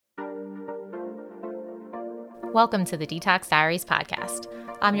Welcome to the Detox Diaries podcast.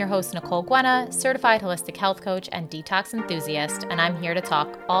 I'm your host, Nicole Guena, certified holistic health coach and detox enthusiast, and I'm here to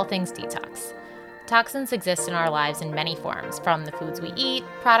talk all things detox. Toxins exist in our lives in many forms, from the foods we eat,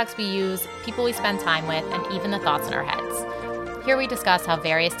 products we use, people we spend time with, and even the thoughts in our heads. Here we discuss how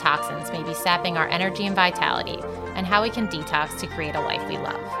various toxins may be sapping our energy and vitality, and how we can detox to create a life we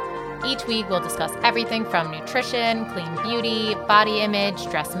love. Each week, we'll discuss everything from nutrition, clean beauty, body image,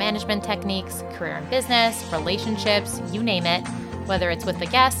 stress management techniques, career and business, relationships, you name it. Whether it's with a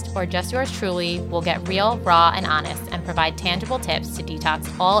guest or just yours truly, we'll get real, raw, and honest and provide tangible tips to detox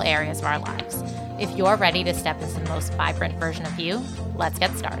all areas of our lives. If you're ready to step into the most vibrant version of you, let's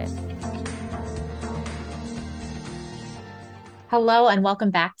get started. Hello, and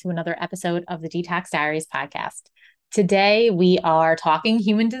welcome back to another episode of the Detox Diaries podcast. Today, we are talking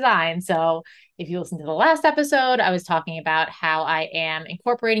human design. So if you listen to the last episode, I was talking about how I am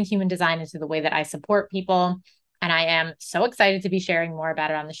incorporating human design into the way that I support people. And I am so excited to be sharing more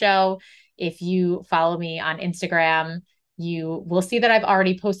about it on the show. If you follow me on Instagram, you will see that I've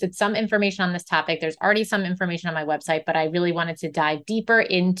already posted some information on this topic. There's already some information on my website, but I really wanted to dive deeper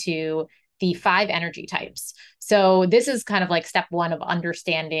into the 5 energy types. So this is kind of like step 1 of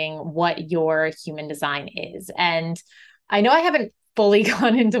understanding what your human design is. And I know I haven't fully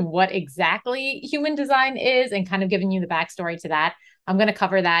gone into what exactly human design is and kind of given you the backstory to that. I'm going to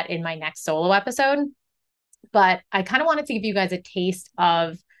cover that in my next solo episode. But I kind of wanted to give you guys a taste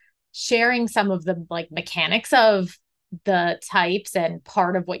of sharing some of the mechanics of the types and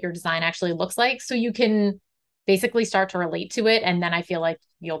part of what your design actually looks like, so you can basically start to relate to it. And then I feel like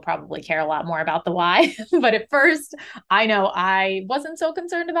you'll probably care a lot more about the why. But at first, I know I wasn't so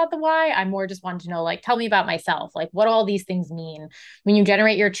concerned about the why. I more just wanted to know, tell me about myself, what all these things mean. When you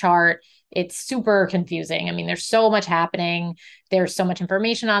generate your chart, it's super confusing. I mean, there's so much happening. There's so much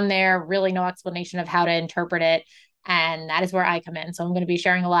information on there, really no explanation of how to interpret it. And that is where I come in. So I'm going to be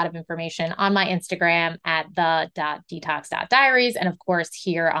sharing a lot of information on my Instagram at the.detox.diaries, and of course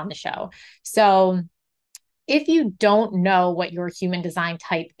here on the show. So if you don't know what your human design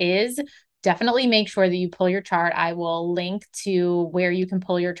type is, definitely make sure that you pull your chart. I will link to where you can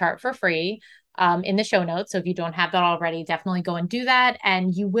pull your chart for free in the show notes. So if you don't have that already, definitely go and do that.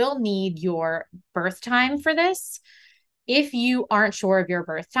 And you will need your birth time for this. If you aren't sure of your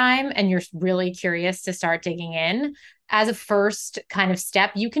birth time and you're really curious to start digging in, as a first kind of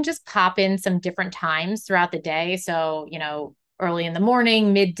step, you can just pop in some different times throughout the day. So, early in the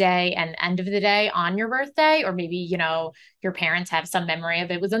morning, midday, and end of the day on your birthday, or maybe, your parents have some memory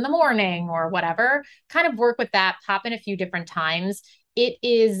of it was in the morning or whatever. Kind of work with that, pop in a few different times. It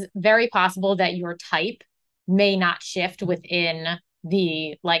is very possible that your type may not shift within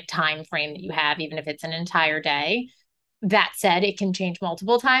the time frame that you have, even if it's an entire day. That said, it can change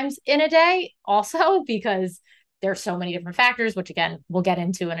multiple times in a day also, because there's so many different factors, which again, we'll get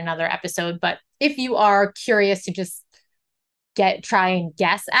into in another episode. But if you are curious to just try and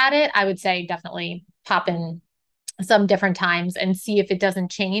guess at it, I would say definitely pop in some different times and see if it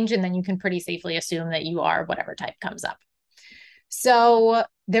doesn't change. And then you can pretty safely assume that you are whatever type comes up. So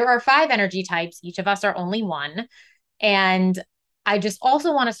there are 5 energy types. Each of us are only one. And I just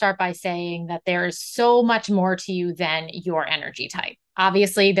also want to start by saying that there's so much more to you than your energy type.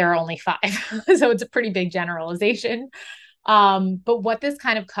 Obviously, there are only 5, so it's a pretty big generalization. But what this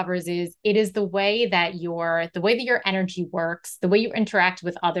kind of covers is it is the way that your energy works, the way you interact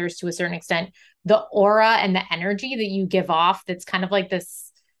with others to a certain extent, the aura and the energy that you give off. That's kind of like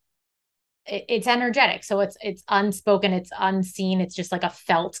this. It's energetic. So it's unspoken, it's unseen. It's just like a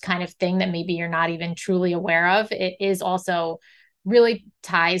felt kind of thing that maybe you're not even truly aware of. It is also really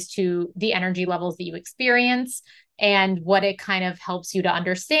ties to the energy levels that you experience. And what it kind of helps you to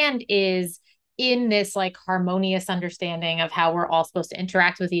understand is in this harmonious understanding of how we're all supposed to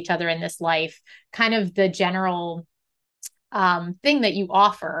interact with each other in this life, kind of the general thing that you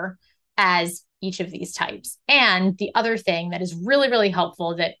offer as each of these types. And the other thing that is really, really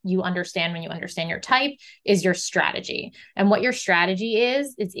helpful that you understand when you understand your type is your strategy. And what your strategy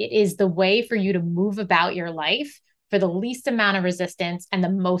is it is the way for you to move about your life for the least amount of resistance and the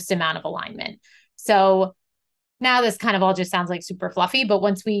most amount of alignment. So now this kind of all just sounds like super fluffy, but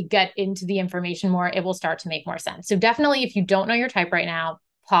once we get into the information more, it will start to make more sense. So definitely, if you don't know your type right now,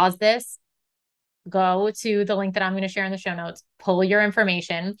 pause this, go to the link that I'm going to share in the show notes, pull your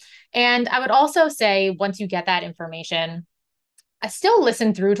information. And I would also say, once you get that information, I still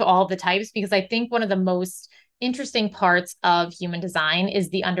listen through to all of the types, because I think one of the most interesting parts of human design is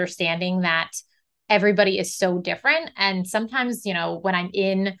the understanding that everybody is so different. And sometimes, when I'm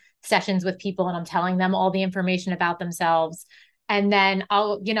in sessions with people and I'm telling them all the information about themselves, and then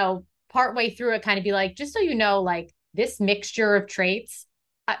I'll, partway through it kind of be like, just so you know, like this mixture of traits,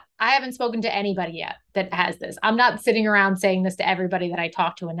 I haven't spoken to anybody yet that has this. I'm not sitting around saying this to everybody that I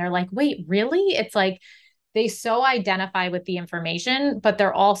talk to and they're like, wait, really? It's like they so identify with the information, but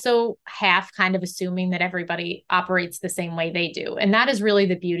they're also half kind of assuming that everybody operates the same way they do. And that is really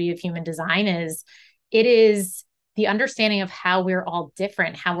the beauty of human design is it is the understanding of how we're all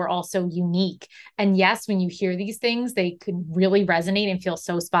different, how we're all so unique. And yes, when you hear these things, they could really resonate and feel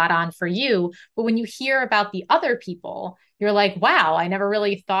so spot on for you. But when you hear about the other people, you're like, wow, I never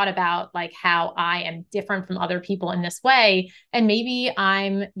really thought about like how I am different from other people in this way. And maybe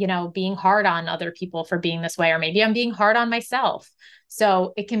I'm, being hard on other people for being this way, or maybe I'm being hard on myself.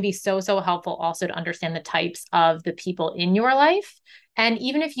 So it can be so, so helpful also to understand the types of the people in your life. And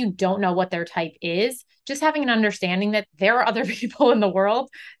even if you don't know what their type is, just having an understanding that there are other people in the world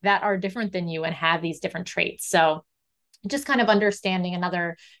that are different than you and have these different traits. So just kind of understanding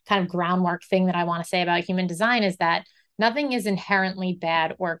another kind of groundwork thing that I want to say about human design is that nothing is inherently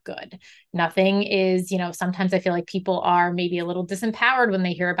bad or good. Nothing is, sometimes I feel like people are maybe a little disempowered when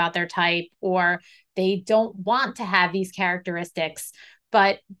they hear about their type or they don't want to have these characteristics,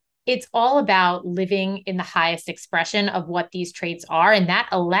 but it's all about living in the highest expression of what these traits are. And that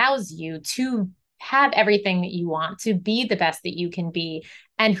allows you to have everything that you want, to be the best that you can be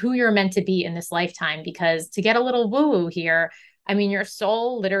and who you're meant to be in this lifetime. Because to get a little woo woo here, I mean, your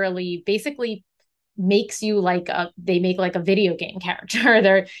soul literally basically makes you they make like a video game character.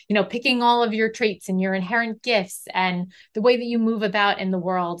 They're, picking all of your traits and your inherent gifts and the way that you move about in the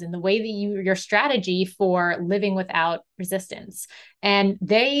world and the way that your strategy for living without resistance. And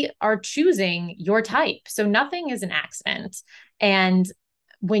they are choosing your type. So nothing is an accident. And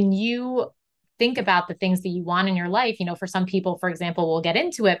when you think about the things that you want in your life, for some people, for example, we'll get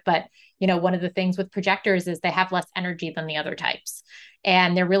into it, but one of the things with projectors is they have less energy than the other types.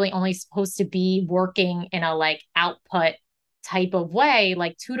 And they're really only supposed to be working in a like output type of way,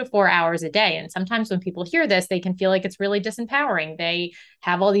 like 2 to 4 hours a day. And sometimes when people hear this, they can feel like it's really disempowering. They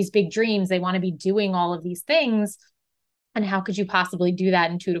have all these big dreams. They want to be doing all of these things. And how could you possibly do that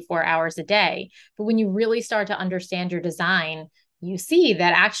in 2 to 4 hours a day? But when you really start to understand your design, you see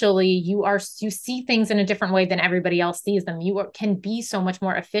that actually you see things in a different way than everybody else sees them. Can be so much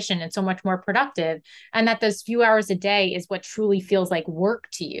more efficient and so much more productive. And that those few hours a day is what truly feels like work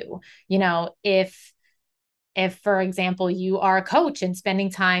to you. If for example, you are a coach and spending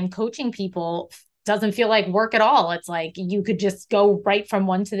time coaching people doesn't feel like work at all. It's like you could just go right from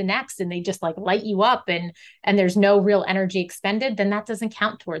one to the next and they just like light you up and there's no real energy expended, then that doesn't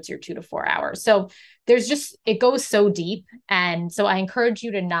count towards your 2 to 4 hours. So it goes so deep. And so I encourage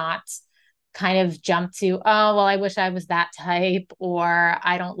you to not kind of jump to, oh, well, I wish I was that type, or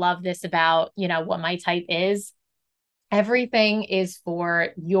I don't love this about, what my type is. Everything is for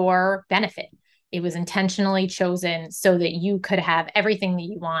your benefit. It was intentionally chosen so that you could have everything that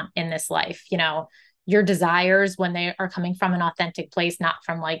you want in this life. Your desires, when they are coming from an authentic place, not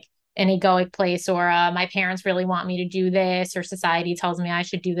from like an egoic place or my parents really want me to do this or society tells me I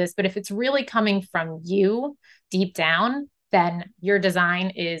should do this. But if it's really coming from you deep down, then your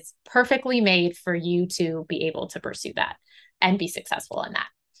design is perfectly made for you to be able to pursue that and be successful in that.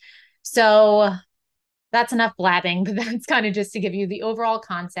 So that's enough blabbing, but that's kind of just to give you the overall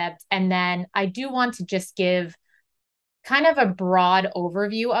concept. And then I do want to just give kind of a broad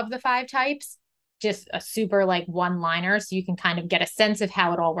overview of the 5 types, just a super like one-liner, so you can kind of get a sense of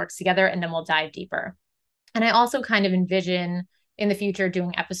how it all works together, and then we'll dive deeper. And I also kind of envision in the future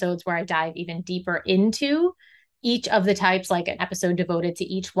doing episodes where I dive even deeper into each of the types, like an episode devoted to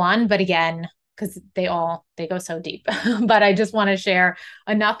each one. But again, because they go so deep. But I just want to share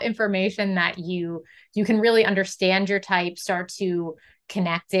enough information that you can really understand your type, start to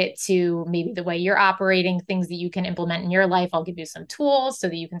connect it to maybe the way you're operating, things that you can implement in your life. I'll give you some tools so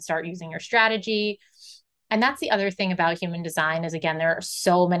that you can start using your strategy. And that's the other thing about human design is, again, there are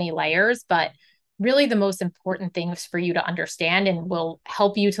so many layers, but really the most important things for you to understand and will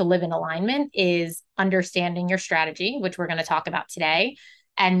help you to live in alignment is understanding your strategy, which we're going to talk about today,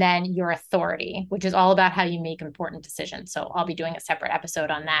 and then your authority, which is all about how you make important decisions. So I'll be doing a separate episode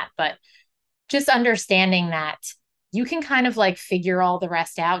on that, but just understanding that you can kind of like figure all the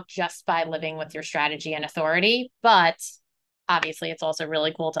rest out just by living with your strategy and authority. But obviously it's also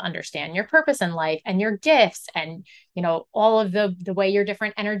really cool to understand your purpose in life and your gifts and, all of the way your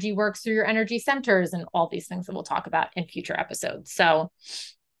different energy works through your energy centers and all these things that we'll talk about in future episodes. So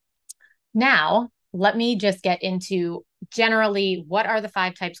now let me just get into generally what are the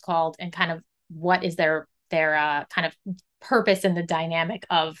 5 types called and kind of what is their kind of purpose in the dynamic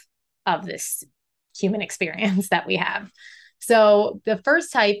of this human experience that we have. So the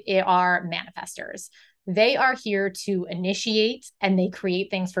first type are manifestors. They are here to initiate and they create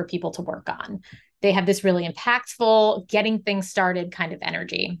things for people to work on. They have this really impactful, getting things started kind of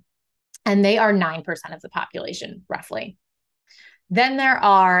energy. And they are 9% of the population, roughly. Then there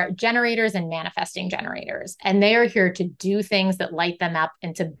are generators and manifesting generators, and they are here to do things that light them up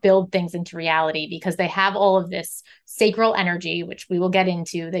and to build things into reality because they have all of this sacral energy, which we will get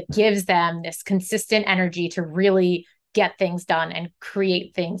into, that gives them this consistent energy to really get things done and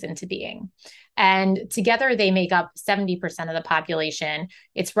create things into being. And together they make up 70% of the population.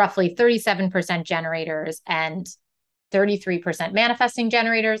 It's roughly 37% generators and 33% manifesting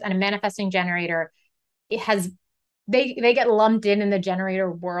generators. And a manifesting generator, it has they get lumped in the generator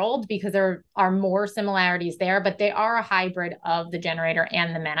world because there are more similarities there, but they are a hybrid of the generator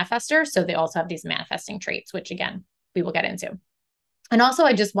and the manifester. So they also have these manifesting traits, which again, we will get into. And also,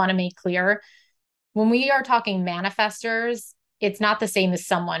 I just want to make clear when we are talking manifestors, it's not the same as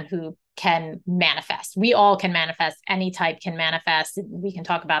someone who can manifest. We all can manifest. Any type can manifest. We can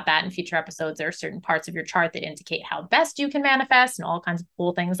talk about that in future episodes. There are certain parts of your chart that indicate how best you can manifest and all kinds of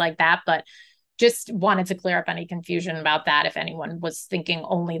cool things like that. But just wanted to clear up any confusion about that. If anyone was thinking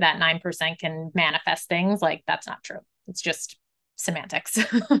only that 9% can manifest things, like that's not true. It's just semantics.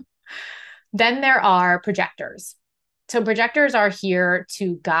 Then there are projectors. So projectors are here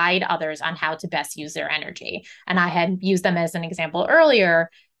to guide others on how to best use their energy. And I had used them as an example earlier.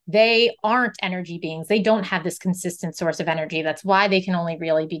 They aren't energy beings. They don't have this consistent source of energy. That's why they can only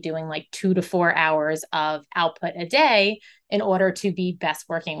really be doing like 2 to 4 hours of output a day in order to be best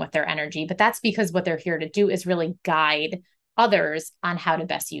working with their energy. But that's because what they're here to do is really guide others on how to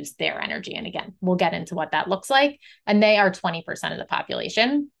best use their energy. And again, we'll get into what that looks like. And they are 20% of the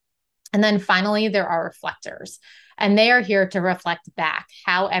population. And then finally, there are reflectors, and they are here to reflect back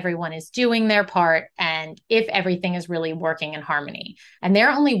how everyone is doing their part and if everything is really working in harmony. And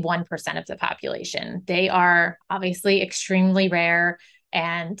they're only 1% of the population. They are obviously extremely rare,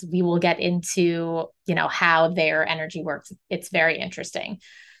 and we will get into, how their energy works. It's very interesting.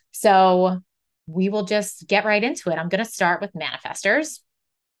 So we will just get right into it. I'm going to start with manifestors,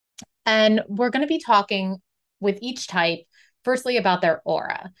 and we're going to be talking with each type firstly about their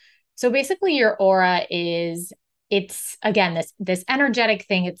aura. So basically your aura it's again this energetic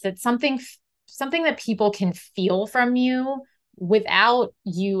thing. It's something that people can feel from you without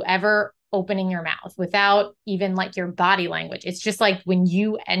you ever opening your mouth, without even like your body language. It's just like when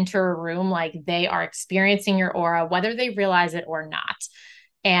you enter a room, like they are experiencing your aura, whether they realize it or not.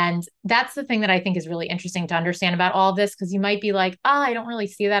 And that's the thing that I think is really interesting to understand about all of this, because you might be like, I don't really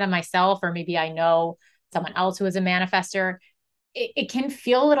see that in myself, or maybe I know someone else who is a manifester. It can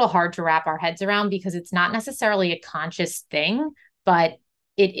feel a little hard to wrap our heads around because it's not necessarily a conscious thing, but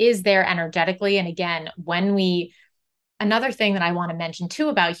it is there energetically. And again, another thing that I want to mention too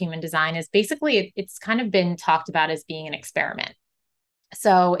about human design is basically it's kind of been talked about as being an experiment.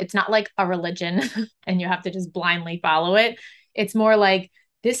 So it's not like a religion and you have to just blindly follow it. It's more like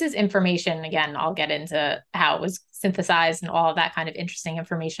this is information. Again, I'll get into how it was synthesized and all of that kind of interesting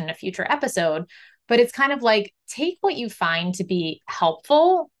information in a future episode. But it's kind of like take what you find to be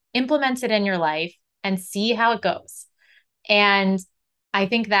helpful, implement it in your life, and see how it goes. And I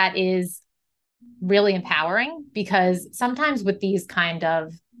think that is really empowering because sometimes with these kinds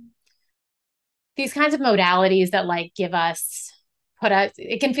of modalities that like give us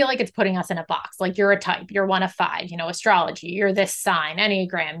it can feel like it's putting us in a box. Like you're a type, you're 1 of 5, astrology, you're this sign,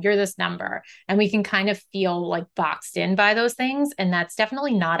 Enneagram, you're this number. And we can kind of feel like boxed in by those things. And that's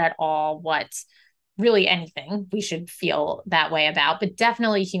definitely not at all what really anything we should feel that way about, but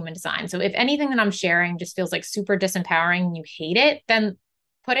definitely human design. So if anything that I'm sharing just feels like super disempowering and you hate it, then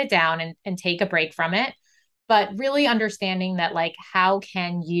put it down and take a break from it. But really understanding that, like, how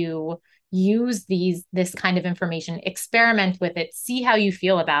can you use this kind of information, experiment with it, see how you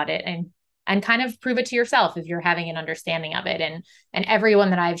feel about it, and kind of prove it to yourself if you're having an understanding of it. And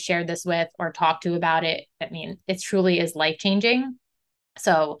everyone that I've shared this with or talked to about it, I mean, it truly is life-changing.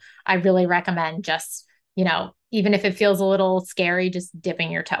 So I really recommend just, even if it feels a little scary, just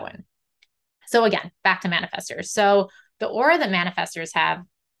dipping your toe in. So again, back to manifestors. So the aura that manifestors have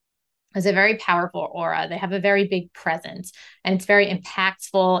is a very powerful aura. They have a very big presence, and it's very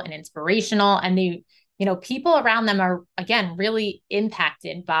impactful and inspirational. And people around them are, again, really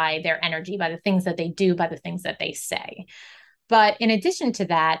impacted by their energy, by the things that they do, by the things that they say. But in addition to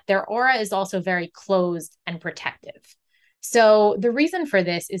that, their aura is also very closed and protective. So the reason for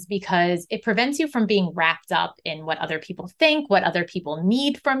this is because it prevents you from being wrapped up in what other people think, what other people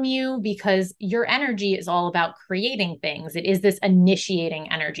need from you, because your energy is all about creating things. It is this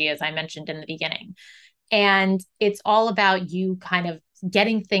initiating energy, as I mentioned in the beginning. And it's all about you kind of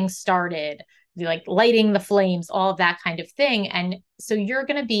getting things started, like lighting the flames, all of that kind of thing. And so you're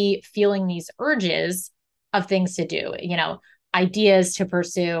going to be feeling these urges of things to do, ideas to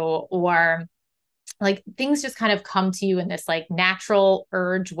pursue, or like things just kind of come to you in this like natural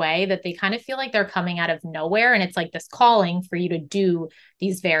urge way that they kind of feel like they're coming out of nowhere. And it's like this calling for you to do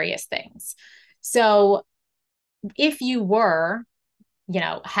these various things. So if you were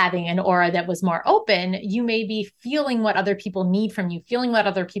having an aura that was more open, you may be feeling what other people need from you, feeling what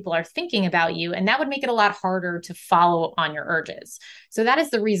other people are thinking about you. And that would make it a lot harder to follow on your urges. So that is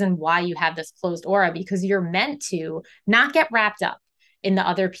the reason why you have this closed aura, because you're meant to not get wrapped up in the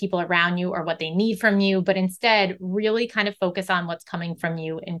other people around you or what they need from you, but instead really kind of focus on what's coming from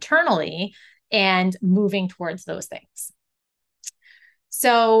you internally and moving towards those things.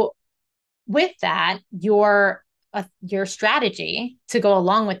 So with that, your strategy to go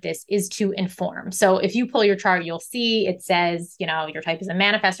along with this is to inform. So if you pull your chart, you'll see it says, your type is a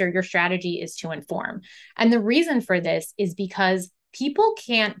manifestor, your strategy is to inform. And the reason for this is because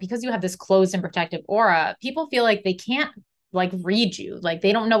because you have this closed and protective aura, people feel like they can't like read you. Like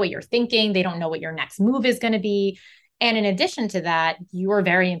they don't know what you're thinking. They don't know what your next move is going to be. And in addition to that, you are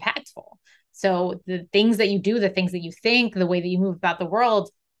very impactful. So the things that you do, the things that you think, the way that you move about the world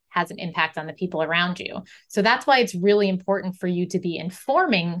has an impact on the people around you. So that's why it's really important for you to be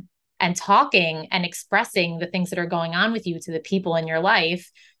informing and talking and expressing the things that are going on with you to the people in your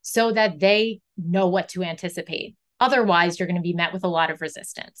life so that they know what to anticipate. Otherwise, you're going to be met with a lot of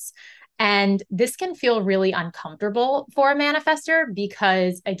resistance. And this can feel really uncomfortable for a manifestor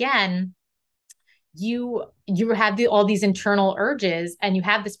because, again, you have all these internal urges and you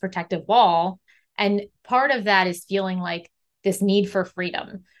have this protective wall. And part of that is feeling like this need for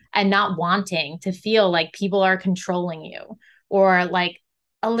freedom and not wanting to feel like people are controlling you, or like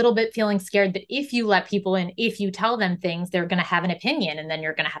a little bit feeling scared that if you let people in, if you tell them things, they're going to have an opinion and then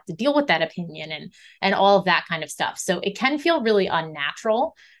you're going to have to deal with that opinion and all of that kind of stuff. So it can feel really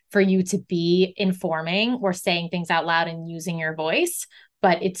unnatural for you to be informing or saying things out loud and using your voice,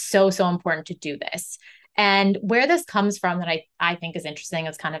 but it's so, so important to do this. And where this comes from that I think is interesting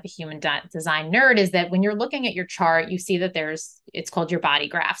as kind of a human design nerd is that when you're looking at your chart, you see that it's called your body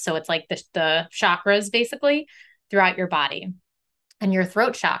graph. So it's like the chakras basically throughout your body. And your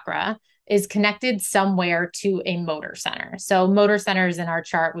throat chakra is connected somewhere to a motor center. So motor centers in our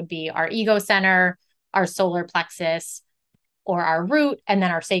chart would be our ego center, our solar plexus, or our root. And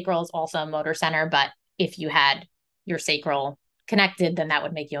then our sacral is also a motor center. But if you had your sacral connected, then that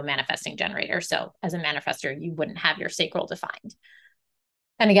would make you a manifesting generator. So as a manifestor, you wouldn't have your sacral defined.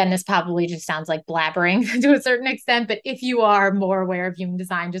 And again, this probably just sounds like blabbering to a certain extent, but if you are more aware of human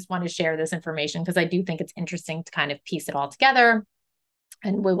design, just want to share this information because I do think it's interesting to kind of piece it all together.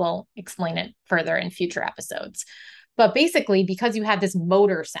 And we will explain it further in future episodes. But basically, because you have this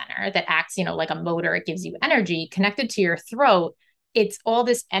motor center that acts, like a motor, it gives you energy connected to your throat. It's all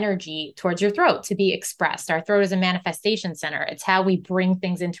this energy towards your throat to be expressed. Our throat is a manifestation center. It's how we bring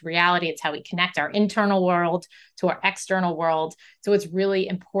things into reality. It's how we connect our internal world to our external world. So it's really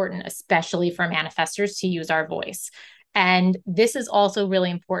important, especially for manifestors, to use our voice. And this is also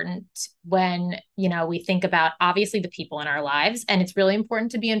really important when, we think about obviously the people in our lives, and it's really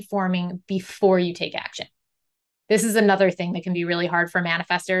important to be informing before you take action. This is another thing that can be really hard for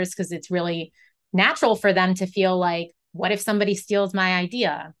manifestors because it's really natural for them to feel like, what if somebody steals my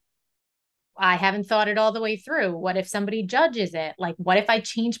idea? I haven't thought it all the way through. What if somebody judges it? Like, what if I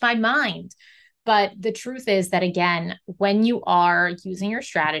change my mind? But the truth is that, again, when you are using your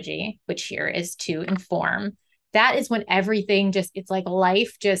strategy, which here is to inform, that is when everything it's like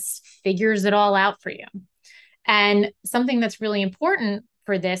life just figures it all out for you. And something that's really important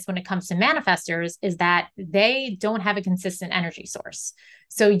for this when it comes to manifestors is that they don't have a consistent energy source.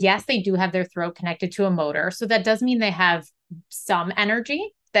 So yes, they do have their throat connected to a motor. So that does mean they have some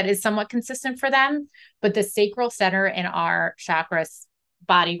energy that is somewhat consistent for them. But the sacral center in our chakras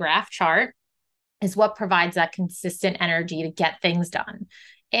body graph chart is what provides that consistent energy to get things done.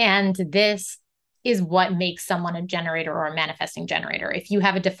 And this is what makes someone a generator or a manifesting generator. If you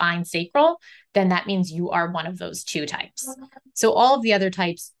have a defined sacral, then that means you are one of those two types. So all of the other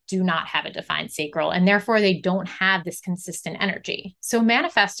types do not have a defined sacral, and therefore they don't have this consistent energy. So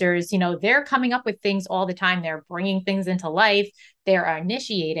manifestors, they're coming up with things all the time. They're bringing things into life. They're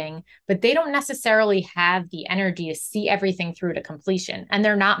initiating, but they don't necessarily have the energy to see everything through to completion, and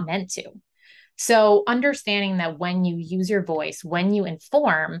they're not meant to. So understanding that when you use your voice, when you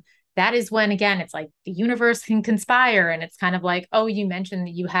inform, that is when, again, it's like the universe can conspire. And it's kind of like, oh, you mentioned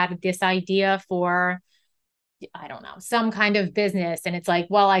that you had this idea for, I don't know, some kind of business. And it's like,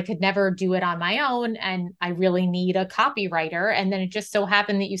 well, I could never do it on my own. And I really need a copywriter. And then it just so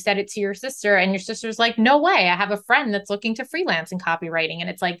happened that you said it to your sister, and your sister's like, no way. I have a friend that's looking to freelance in copywriting. And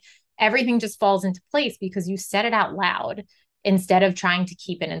it's like everything just falls into place because you said it out loud instead of trying to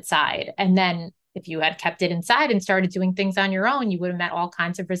keep it inside. And then if you had kept it inside and started doing things on your own, you would have met all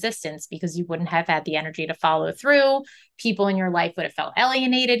kinds of resistance because you wouldn't have had the energy to follow through. People in your life would have felt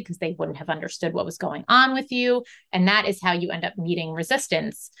alienated because they wouldn't have understood what was going on with you. And that is how you end up meeting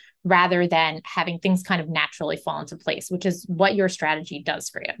resistance rather than having things kind of naturally fall into place, which is what your strategy does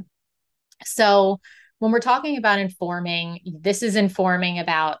for you. So when we're talking about informing, this is informing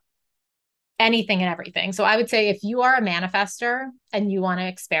about anything and everything. So I would say if you are a manifester and you want to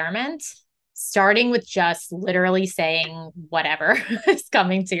experiment, starting with just literally saying whatever is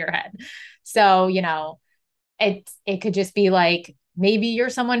coming to your head. So, it could just be like, maybe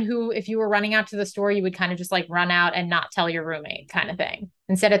you're someone who, if you were running out to the store, you would kind of just like run out and not tell your roommate kind of thing.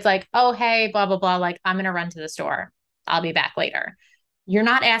 Instead, it's like, oh, hey, blah, blah, blah. Like, I'm going to run to the store. I'll be back later. You're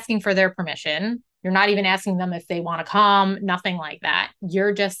not asking for their permission. You're not even asking them if they want to come, nothing like that.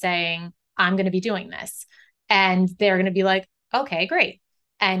 You're just saying, I'm going to be doing this. And they're going to be like, okay, great.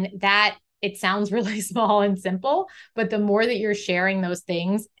 And that it sounds really small and simple, but the more that you're sharing those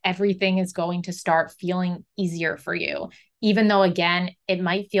things, everything is going to start feeling easier for you. Even though, again, it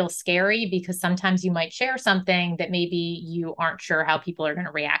might feel scary because sometimes you might share something that maybe you aren't sure how people are going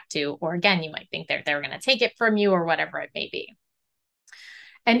to react to, or again, you might think they're going to take it from you or whatever it may be.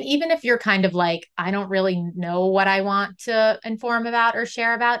 And even if you're kind of like, I don't really know what I want to inform about or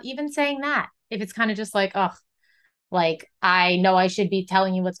share about, even saying that, if it's kind of just like, oh, like, I know I should be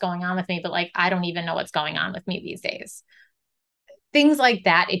telling you what's going on with me, but like, I don't even know what's going on with me these days. Things like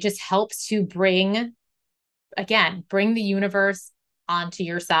that. It just helps to bring the universe onto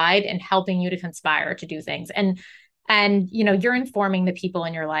your side and helping you to conspire to do things. And, you're informing the people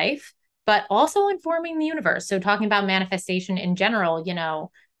in your life, but also informing the universe. So talking about manifestation in general,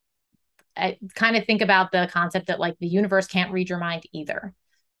 I kind of think about the concept that like the universe can't read your mind either.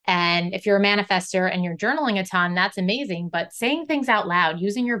 And if you're a manifester and you're journaling a ton, that's amazing. But saying things out loud,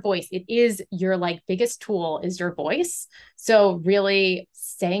 using your voice, it is your like biggest tool is your voice. So really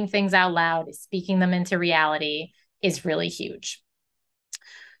saying things out loud, speaking them into reality is really huge.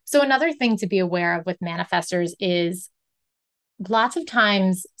 So another thing to be aware of with manifestors is lots of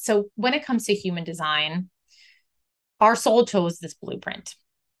times, so when it comes to human design, our soul chose this blueprint.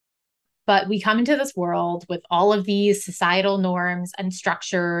 But we come into this world with all of these societal norms and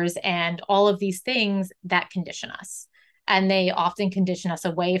structures and all of these things that condition us. And they often condition us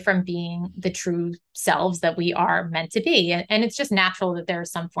away from being the true selves that we are meant to be. And it's just natural that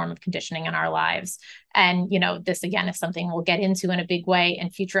there's some form of conditioning in our lives. And, this again is something we'll get into in a big way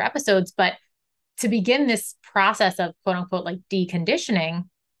in future episodes. But to begin this process of quote unquote like deconditioning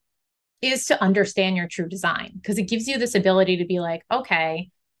is to understand your true design, because it gives you this ability to be like,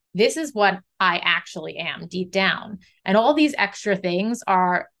 okay, this is what I actually am deep down. And all these extra things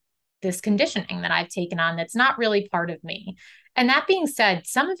are this conditioning that I've taken on that's not really part of me. And that being said,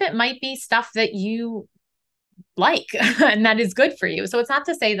 some of it might be stuff that you like and that is good for you. So it's not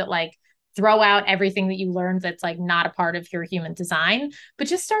to say that like throw out everything that you learned that's like not a part of your human design, but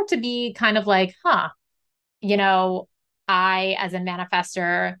just start to be kind of like, I, as a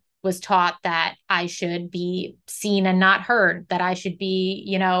manifester, was taught that I should be seen and not heard, that I should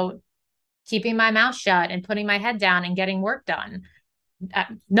be, keeping my mouth shut and putting my head down and getting work done.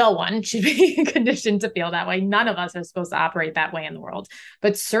 No one should be conditioned to feel that way. None of us are supposed to operate that way in the world,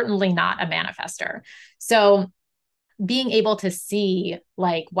 but certainly not a manifester. So being able to see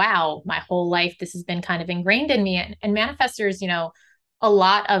like, wow, my whole life, this has been kind of ingrained in me. And manifestors, a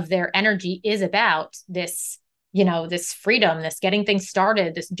lot of their energy is about this, this freedom, this getting things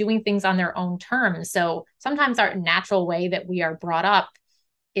started, this doing things on their own terms. So sometimes our natural way that we are brought up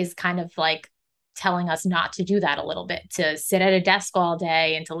is kind of like telling us not to do that a little bit, to sit at a desk all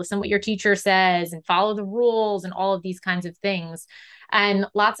day and to listen to what your teacher says and follow the rules and all of these kinds of things. And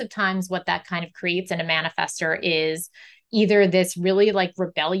lots of times what that kind of creates in a manifester is either this really like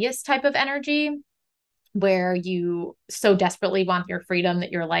rebellious type of energy where you so desperately want your freedom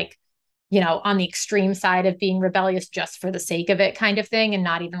that you're like, on the extreme side of being rebellious just for the sake of it kind of thing, and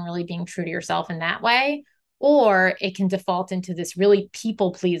not even really being true to yourself in that way. Or it can default into this really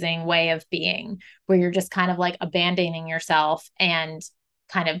people pleasing way of being where you're just kind of like abandoning yourself and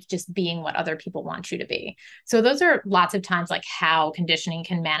kind of just being what other people want you to be. So those are lots of times like how conditioning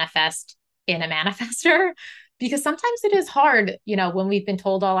can manifest in a manifester, because sometimes it is hard, when we've been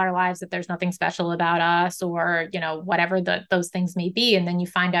told all our lives that there's nothing special about us, or, whatever those things may be. And then you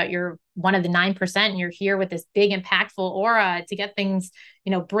find out you're one of the 9% and you're here with this big impactful aura to get things,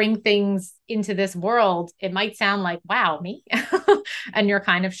 bring things into this world. It might sound like, wow, me, and you're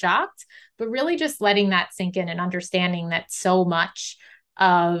kind of shocked, but really just letting that sink in and understanding that so much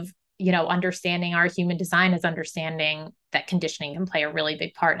of, understanding our human design is understanding that conditioning can play a really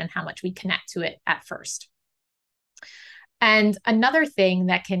big part in how much we connect to it at first. And another thing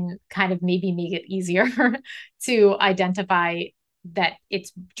that can kind of maybe make it easier to identify that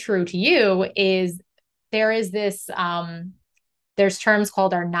it's true to you is there is this, there's terms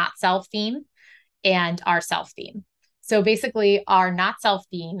called our not self theme and our self theme. So basically, our not self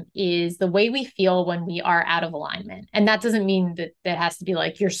theme is the way we feel when we are out of alignment. And that doesn't mean that that has to be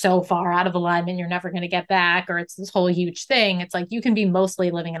like you're so far out of alignment, you're never going to get back, or it's this whole huge thing. It's like you can be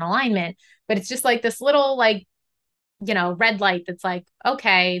mostly living in alignment, but it's just like this little, like, red light that's like,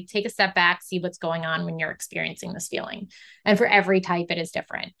 okay, take a step back, see what's going on when you're experiencing this feeling. And for every type, it is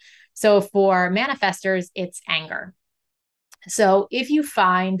different. So for manifestors, it's anger. So if you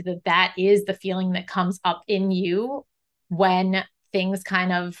find that that is the feeling that comes up in you when things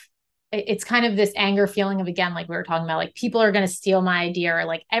it's kind of this anger feeling of, again, like we were talking about, like people are going to steal my idea, or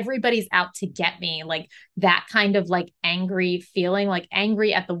like everybody's out to get me, like that kind of like angry feeling, like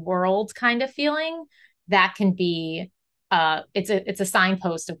angry at the world kind of feeling, that can be, it's a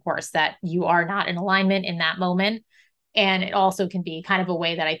signpost, of course, that you are not in alignment in that moment. And it also can be kind of a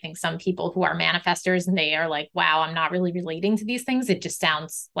way that I think some people who are manifestors and they are like, wow, I'm not really relating to these things. It just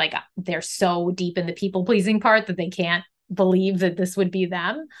sounds like they're so deep in the people pleasing part that they can't believe that this would be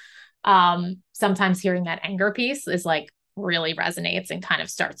them. Sometimes hearing that anger piece is like really resonates and kind of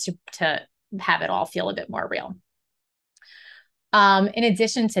starts to have it all feel a bit more real. In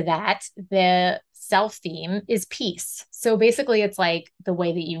addition to that, the self theme is peace. So basically, it's like the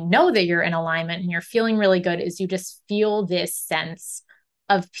way that you know that you're in alignment and you're feeling really good is you just feel this sense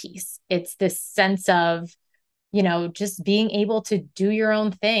of peace. It's this sense of, just being able to do your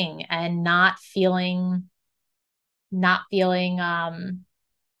own thing and not feeling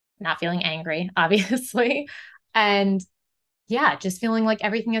angry, obviously. And yeah, just feeling like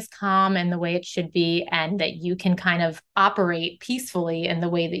everything is calm and the way it should be, and that you can kind of operate peacefully in the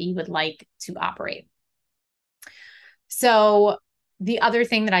way that you would like to operate. So, the other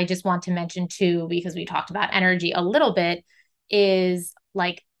thing that I just want to mention too, because we talked about energy a little bit, is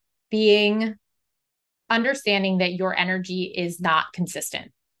like understanding that your energy is not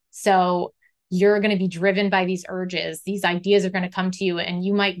consistent. So, you're going to be driven by these urges, these ideas are going to come to you, and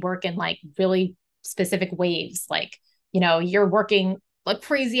you might work in like really specific waves, like you're working like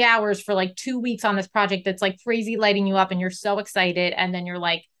crazy hours for like 2 weeks on this project that's like crazy lighting you up and you're so excited. And then you're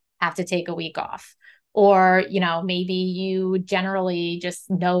like, have to take a week off. Or, maybe you generally just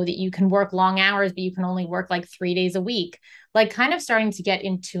know that you can work long hours, but you can only work like 3 days a week. Like kind of starting to get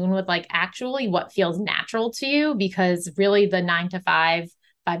in tune with like actually what feels natural to you, because really the 9 to 5,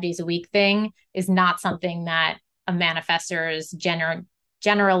 5 days a week thing is not something that a manifestor is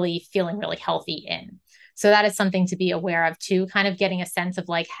generally feeling really healthy in. So that is something to be aware of too, kind of getting a sense of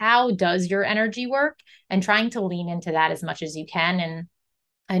like, how does your energy work, and trying to lean into that as much as you can. And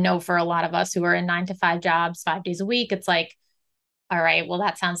I know for a lot of us who are in 9 to 5 jobs, 5 days a week, it's like, all right, well,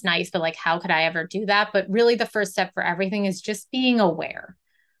 that sounds nice, but like, how could I ever do that? But really the first step for everything is just being aware,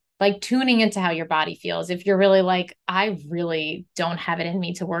 like tuning into how your body feels. If you're really like, I really don't have it in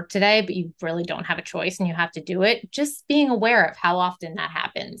me to work today, but you really don't have a choice and you have to do it, just being aware of how often that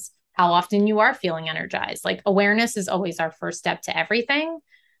happens, how often you are feeling energized. Like awareness is always our first step to everything.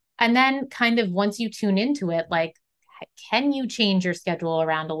 And then kind of once you tune into it, like, can you change your schedule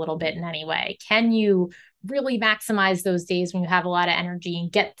around a little bit in any way? Can you really maximize those days when you have a lot of energy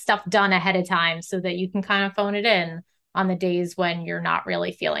and get stuff done ahead of time so that you can kind of phone it in on the days when you're not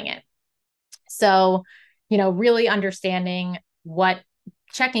really feeling it? So, really understanding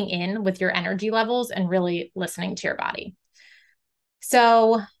checking in with your energy levels and really listening to your body.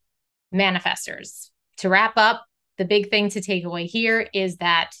 So, manifestors, to wrap up, the big thing to take away here is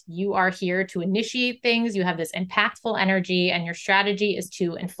that you are here to initiate things. You have this impactful energy, and your strategy is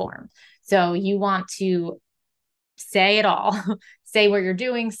to inform. So you want to say it all, say what you're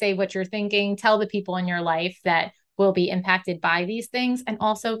doing, say what you're thinking, tell the people in your life that will be impacted by these things, and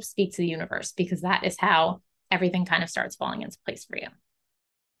also speak to the universe, because that is how everything kind of starts falling into place for you.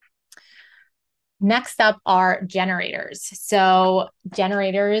 Next up are generators. So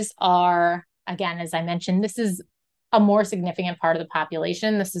generators are, again, as I mentioned, this is a more significant part of the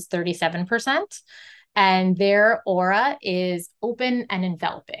population. This is 37%. And their aura is open and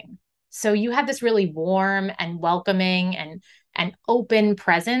enveloping. So you have this really warm and welcoming and open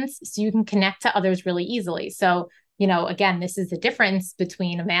presence, so you can connect to others really easily. So, again, this is the difference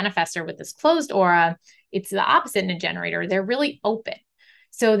between a manifestor with this closed aura. It's the opposite in a generator. They're really open.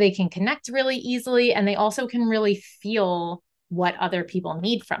 So they can connect really easily, and they also can really feel what other people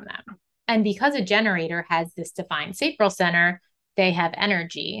need from them. And because a generator has this defined sacral center, they have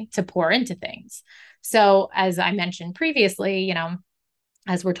energy to pour into things. So, as I mentioned previously,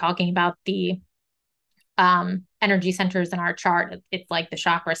 as we're talking about the energy centers in our chart, it's like the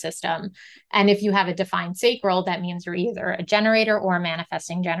chakra system. And if you have a defined sacral, that means you're either a generator or a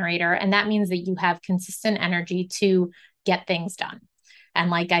manifesting generator. And that means that you have consistent energy to get things done. And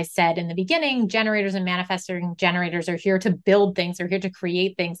like I said in the beginning, generators and manifesting generators are here to build things, they're here to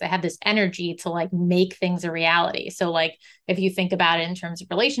create things. They have this energy to like make things a reality. So, like, if you think about it in terms of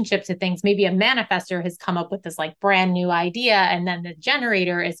relationships to things, maybe a manifestor has come up with this like brand new idea, and then the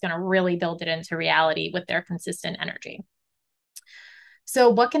generator is going to really build it into reality with their consistent energy. So,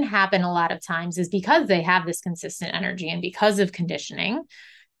 what can happen a lot of times is because they have this consistent energy and because of conditioning,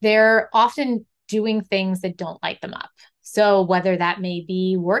 they're often doing things that don't light them up. So, whether that may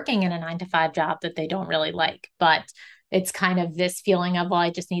be working in a 9 to 5 job that they don't really like, but it's kind of this feeling of, well, I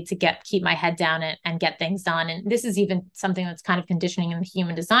just need to keep my head down and get things done. And this is even something that's kind of conditioning in the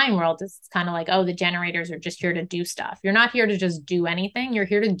human design world. It's kind of like, oh, the generators are just here to do stuff. You're not here to just do anything. You're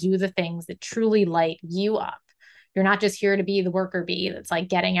here to do the things that truly light you up. You're not just here to be the worker bee that's like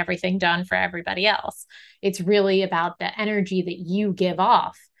getting everything done for everybody else. It's really about the energy that you give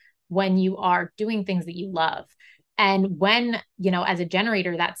off when you are doing things that you love. And when, as a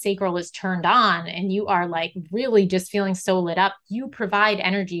generator, that sacral is turned on and you are like really just feeling so lit up, you provide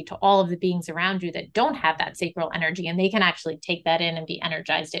energy to all of the beings around you that don't have that sacral energy, and they can actually take that in and be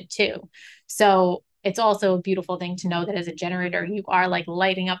energized it too. So it's also a beautiful thing to know that as a generator, you are like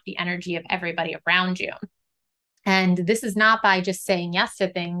lighting up the energy of everybody around you. And this is not by just saying yes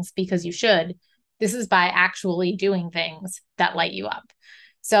to things because you should. This is by actually doing things that light you up.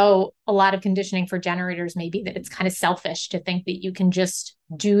 So, a lot of conditioning for generators may be that it's kind of selfish to think that you can just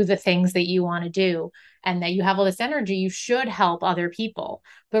do the things that you want to do and that you have all this energy. You should help other people,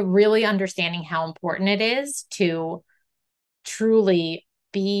 but really understanding how important it is to truly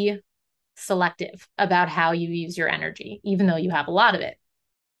be selective about how you use your energy, even though you have a lot of it.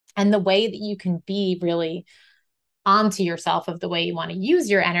 And the way that you can be really onto yourself of the way you want to use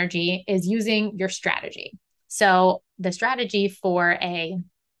your energy is using your strategy. So, the strategy for a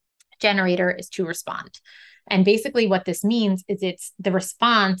generator is to respond. And basically, what this means is it's the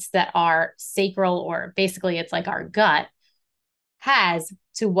response that our sacral, or basically, it's like our gut, has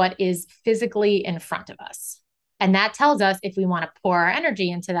to what is physically in front of us. And that tells us if we want to pour our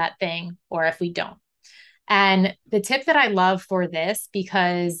energy into that thing or if we don't. And the tip that I love for this,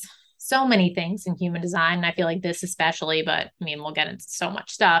 because so many things in human design, and I feel like this especially, but I mean, we'll get into so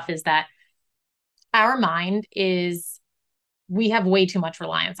much stuff, is that our mind is, we have way too much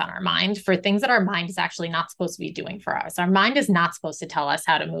reliance on our mind for things that our mind is actually not supposed to be doing for us. Our mind is not supposed to tell us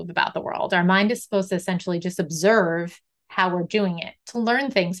how to move about the world. Our mind is supposed to essentially just observe how we're doing it, to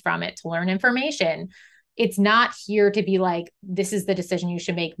learn things from it, to learn information. It's not here to be like, this is the decision you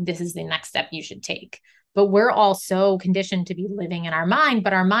should make, this is the next step you should take. But we're all so conditioned to be living in our mind,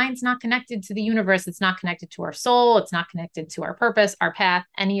 but our mind's not connected to the universe. It's not connected to our soul. It's not connected to our purpose, our path,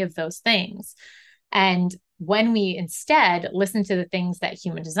 any of those things. And when we instead listen to the things that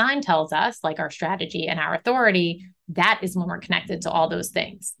human design tells us, like our strategy and our authority, that is when we're connected to all those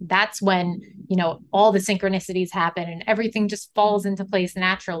things. That's when, all the synchronicities happen and everything just falls into place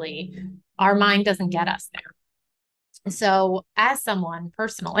naturally. Our mind doesn't get us there. So, as someone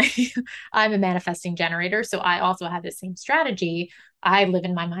personally, I'm a manifesting generator. So, I also have the same strategy. I live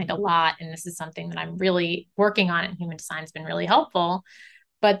in my mind a lot. And this is something that I'm really working on, and human design has been really helpful.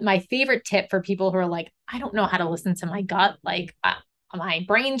 But my favorite tip for people who are like, I don't know how to listen to my gut, like my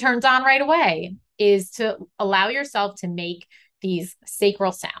brain turns on right away, is to allow yourself to make these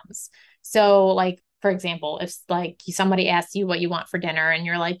sacral sounds. So, like, for example, if like somebody asks you what you want for dinner and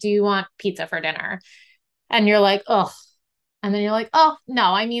you're like, do you want pizza for dinner? And you're like, oh, and then you're like, oh, no,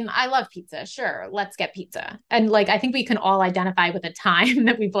 I mean, I love pizza. Sure, let's get pizza. And like, I think we can all identify with a time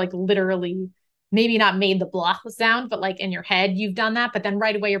that we've like literally maybe not made the blah sound, but like in your head, you've done that. But then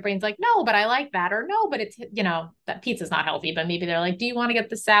right away, your brain's like, no, but I like that. Or no, but it's, that pizza's not healthy. But maybe they're like, do you want to get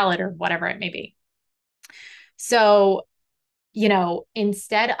the salad or whatever it may be? So,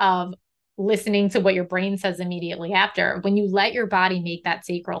 instead of listening to what your brain says immediately after, when you let your body make that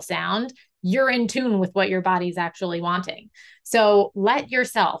sacral sound, you're in tune with what your body's actually wanting. So let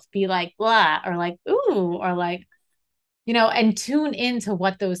yourself be like, blah, or like, ooh, or like, and tune into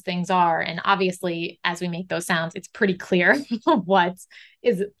what those things are. And obviously, as we make those sounds, it's pretty clear what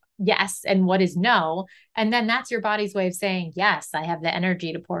is yes and what is no. And then that's your body's way of saying, yes, I have the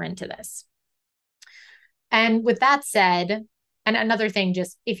energy to pour into this. And with that said, and another thing,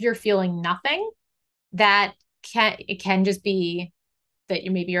 just if you're feeling nothing, that it can just be that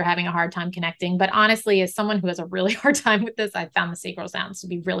you're having a hard time connecting. But honestly, as someone who has a really hard time with this, I've found the sacral sounds to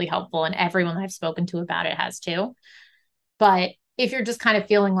be really helpful, and everyone I've spoken to about it has too. But if you're just kind of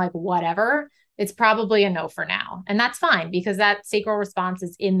feeling like whatever, it's probably a no for now. And that's fine because that sacral response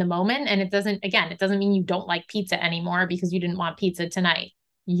is in the moment. And it doesn't mean you don't like pizza anymore because you didn't want pizza tonight.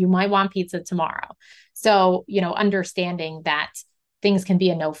 You might want pizza tomorrow. So, understanding that things can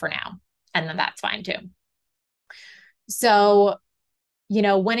be a no for now. And then that's fine too. So,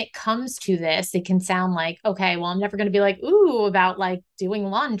 when it comes to this, it can sound like, okay, well, I'm never going to be like, ooh, about like doing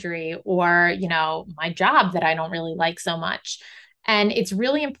laundry or, my job that I don't really like so much. And it's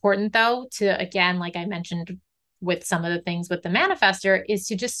really important, though, to, again, like I mentioned with some of the things with the manifester, is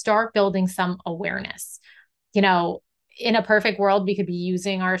to just start building some awareness. You know, in a perfect world, we could be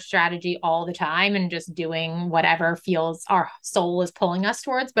using our strategy all the time and just doing whatever feels our soul is pulling us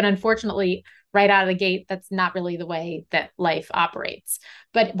towards. But unfortunately, right out of the gate, that's not really the way that life operates.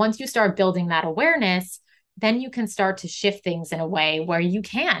 But once you start building that awareness, then you can start to shift things in a way where you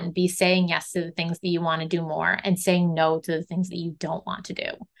can be saying yes to the things that you want to do more and saying no to the things that you don't want to do.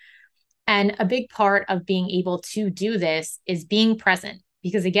 And a big part of being able to do this is being present,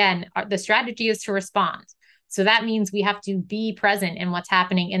 because again, the strategy is to respond. So that means we have to be present in what's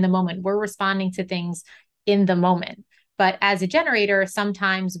happening in the moment. We're responding to things in the moment. But as a generator,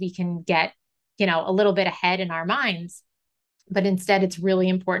 sometimes we can get, a little bit ahead in our minds. But instead, it's really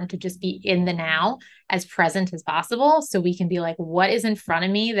important to just be in the now, as present as possible. So we can be like, what is in front of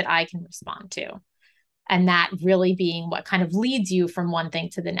me that I can respond to? And that really being what kind of leads you from one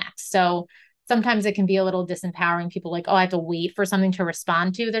thing to the next. So sometimes it can be a little disempowering. People like, oh, I have to wait for something to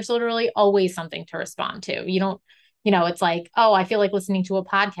respond to. There's literally always something to respond to. You don't, it's like, oh, I feel like listening to a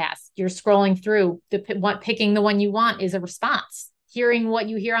podcast. You're scrolling through picking the one you want is a response. Hearing what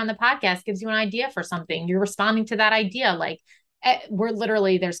you hear on the podcast gives you an idea for something. You're responding to that idea. Like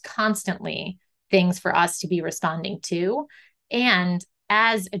there's constantly things for us to be responding to. And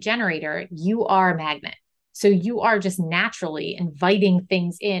as a generator, you are a magnet. So you are just naturally inviting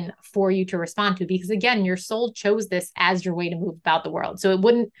things in for you to respond to, because again, your soul chose this as your way to move about the world. So it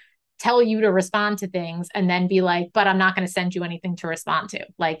wouldn't tell you to respond to things and then be like, but I'm not going to send you anything to respond to.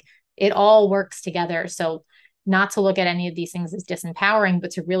 Like it all works together. So not to look at any of these things as disempowering,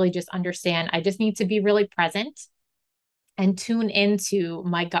 but to really just understand, I just need to be really present and tune into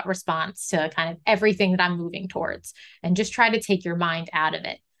my gut response to kind of everything that I'm moving towards, and just try to take your mind out of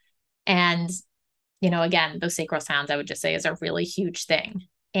it. And again, those sacral sounds, I would just say, is a really huge thing.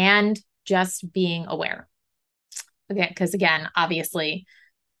 And just being aware. Again, because again, obviously,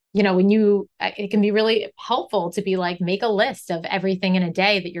 it can be really helpful to be like, make a list of everything in a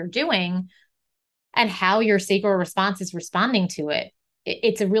day that you're doing and how your sacral response is responding to it.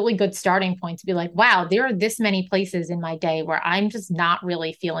 It's a really good starting point to be like, wow, there are this many places in my day where I'm just not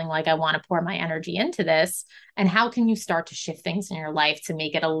really feeling like I want to pour my energy into this. And how can you start to shift things in your life to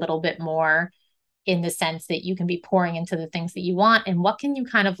make it a little bit more in the sense that you can be pouring into the things that you want, and what can you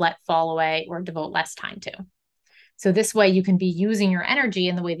kind of let fall away or devote less time to? So this way you can be using your energy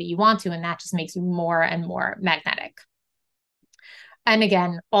in the way that you want to, and that just makes you more and more magnetic. And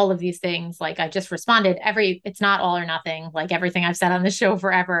again, all of these things, like I just responded, it's not all or nothing, like everything I've said on the show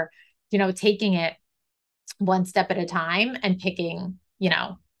forever, taking it one step at a time and picking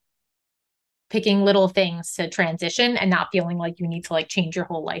little things to transition and not feeling like you need to like change your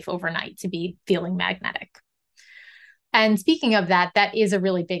whole life overnight to be feeling magnetic. And speaking of that, that is a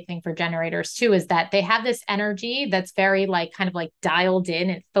really big thing for generators too, is that they have this energy that's very like kind of like dialed in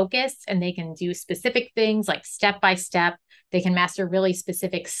and focused, and they can do specific things like step by step. They can master really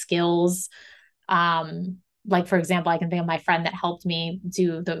specific skills. Like for example, I can think of my friend that helped me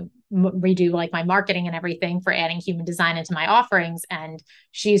redo like my marketing and everything for adding human design into my offerings. And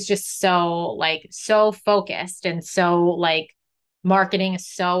she's just so focused, and so like marketing is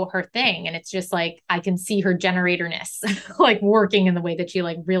so her thing. And it's just like, I can see her generatorness like working in the way that she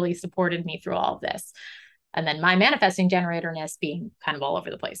like really supported me through all of this. And then my manifesting generatorness being kind of all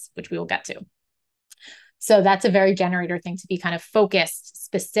over the place, which we will get to. So that's a very generator thing, to be kind of focused,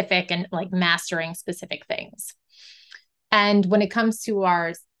 specific, and like mastering specific things. And when it comes to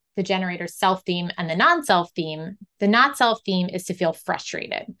our the generator's self theme and the non-self theme. The not self theme is to feel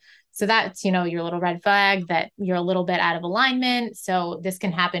frustrated. So that's, your little red flag that you're a little bit out of alignment. So this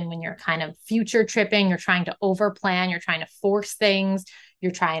can happen when you're kind of future tripping, you're trying to over plan, you're trying to force things,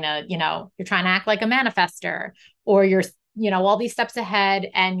 you're trying to, you're trying to act like a manifester, or you're, all these steps ahead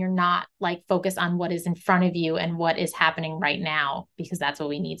and you're not like focused on what is in front of you and what is happening right now, because that's what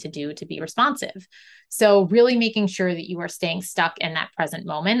we need to do to be responsive. So really making sure that you are staying stuck in that present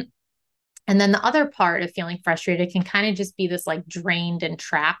moment. And then the other part of feeling frustrated can kind of just be this like drained and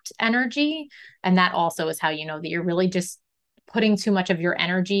trapped energy. And that also is how you know that you're really just putting too much of your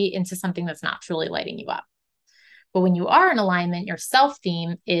energy into something that's not truly lighting you up. But when you are in alignment, your self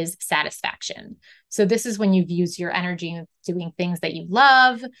theme is satisfaction. So this is when you've used your energy doing things that you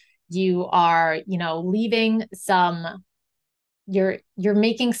love. You are, leaving some, you're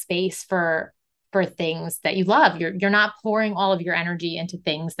making space for things that you love. You're not pouring all of your energy into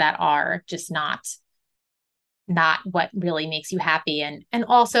things that are just not what really makes you happy. And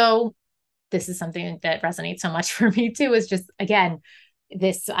also, this is something that resonates so much for me too, is just, again,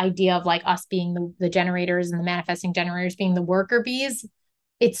 this idea of like us being the generators and the manifesting generators being the worker bees.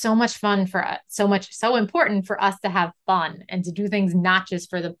 It's so much fun for us, so important for us to have fun and to do things not just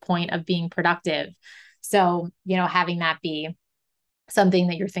for the point of being productive. So, having that be something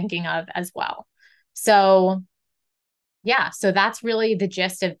that you're thinking of as well. So yeah, so that's really the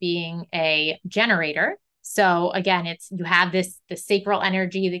gist of being a generator. So again, you have the sacral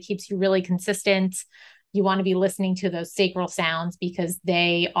energy that keeps you really consistent. You want to be listening to those sacral sounds because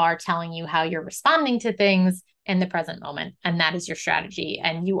they are telling you how you're responding to things in the present moment. And that is your strategy.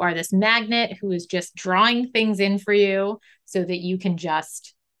 And you are this magnet who is just drawing things in for you so that you can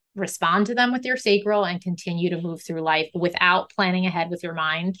just respond to them with your sacral and continue to move through life without planning ahead with your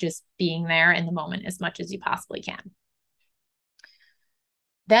mind, just being there in the moment as much as you possibly can.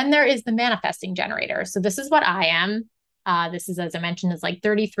 Then there is the manifesting generator. So this is what I am. This is, as I mentioned, is like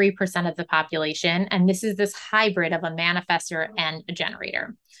 33% of the population. And this is this hybrid of a manifester and a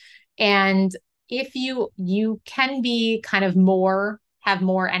generator. And if you can be kind of have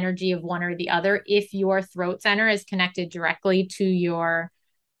more energy of one or the other, if your throat center is connected directly to your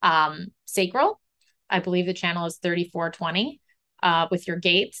sacral, I believe the channel is 3420 with your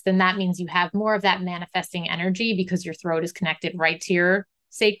gates, then that means you have more of that manifesting energy because your throat is connected right to your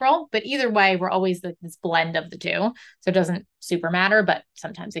sacral. But either way, we're always this blend of the two. So it doesn't super matter, but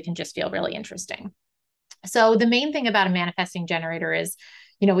sometimes it can just feel really interesting. So the main thing about a manifesting generator is,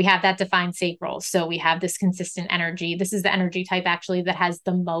 we have that defined sacral. So we have this consistent energy. This is the energy type actually that has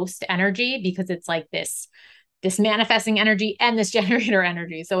the most energy because it's like this manifesting energy and this generator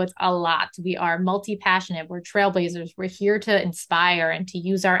energy. So it's a lot. We are multi-passionate. We're trailblazers. We're here to inspire and to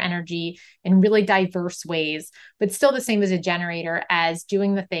use our energy in really diverse ways, but still the same as a generator as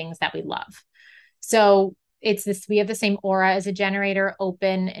doing the things that we love. So we have the same aura as a generator,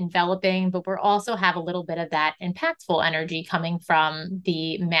 open, enveloping, but we also have a little bit of that impactful energy coming from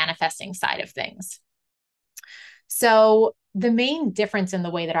the manifesting side of things. So the main difference in the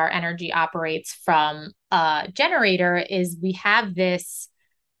way that our energy operates from a generator is we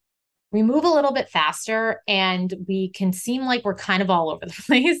move a little bit faster and we can seem like we're kind of all over the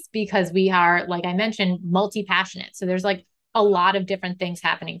place because we are, like I mentioned, multi-passionate. So there's like a lot of different things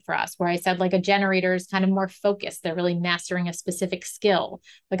happening for us, where I said like a generator is kind of more focused. They're really mastering a specific skill.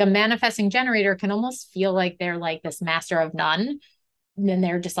 Like a manifesting generator can almost feel like they're like this master of none. And then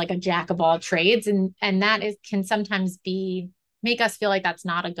they're just like a jack of all trades. And that can sometimes make us feel like that's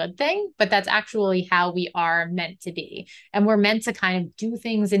not a good thing, but that's actually how we are meant to be. And we're meant to kind of do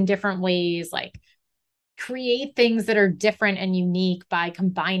things in different ways, like create things that are different and unique by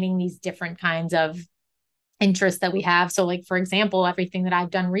combining these different kinds of interests that we have. So like, for example, everything that I've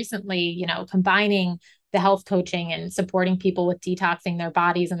done recently, combining the health coaching and supporting people with detoxing their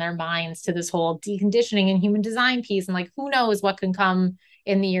bodies and their minds to this whole deconditioning and human design piece. And like, who knows what can come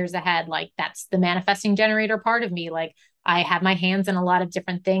in the years ahead. Like that's the manifesting generator part of me. Like I have my hands in a lot of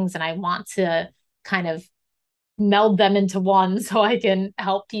different things and I want to kind of meld them into one so I can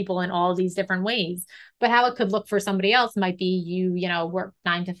help people in all these different ways. But how it could look for somebody else might be you work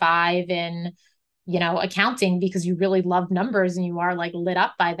 9 to 5 in accounting because you really love numbers and you are like lit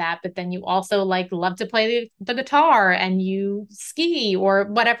up by that. But then you also like love to play the guitar and you ski or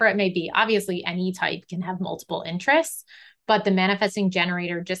whatever it may be. Obviously, any type can have multiple interests, but the manifesting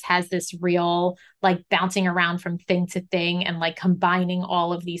generator just has this real like bouncing around from thing to thing and like combining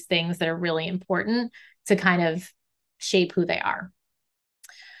all of these things that are really important to kind of shape who they are.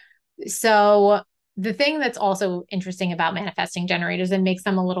 So The thing that's also interesting about manifesting generators and makes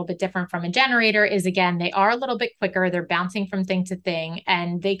them a little bit different from a generator is, again, they are a little bit quicker. They're bouncing from thing to thing.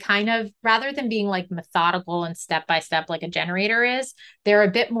 And they kind of, rather than being like methodical and step by step like a generator is, they're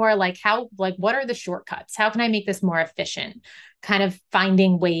a bit more like, what are the shortcuts? How can I make this more efficient? Kind of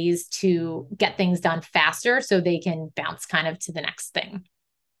finding ways to get things done faster so they can bounce kind of to the next thing.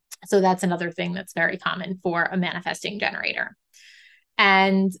 So that's another thing that's very common for a manifesting generator.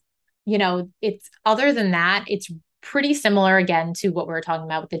 And it's other than that, it's pretty similar again to what we were talking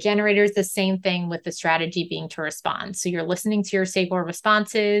about with the generators. The same thing with the strategy being to respond. So you're listening to your sacral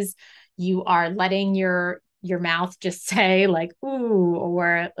responses. You are letting your mouth just say like ooh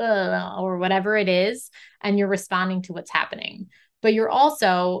or whatever it is, and you're responding to what's happening. But you're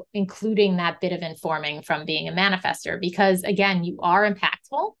also including that bit of informing from being a manifester because, again, you are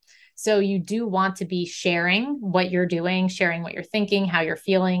impactful. So you do want to be sharing what you're doing, sharing what you're thinking, how you're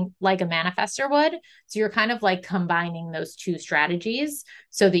feeling like a manifester would. So you're kind of like combining those two strategies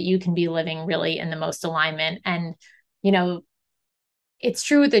so that you can be living really in the most alignment. And, it's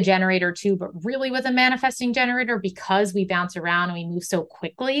true with the generator too, but really with a manifesting generator, because we bounce around and we move so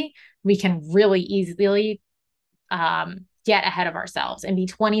quickly, we can really easily get ahead of ourselves and be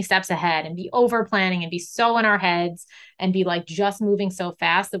 20 steps ahead and be over planning and be so in our heads and be like just moving so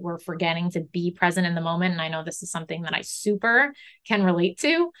fast that we're forgetting to be present in the moment. And I know this is something that I super can relate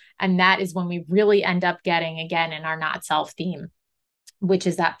to. And that is when we really end up getting, again, in our not self theme, which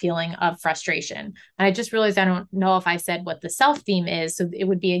is that feeling of frustration. And I just realized I don't know if I said what the self theme is. So it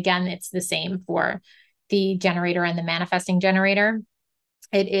would be, again, it's the same for the generator and the manifesting generator.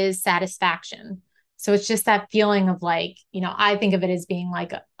 It is satisfaction. So it's just that feeling of like, I think of it as being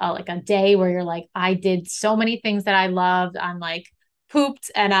like a day where you're like, I did so many things that I loved. I'm like pooped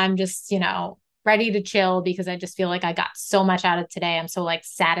and I'm just, ready to chill because I just feel like I got so much out of today. I'm so like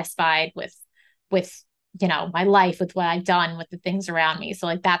satisfied with, my life, with what I've done, with the things around me. So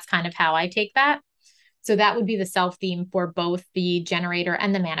like, that's kind of how I take that. So that would be the self theme for both the generator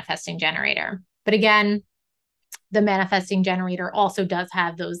and the manifesting generator. But again, the manifesting generator also does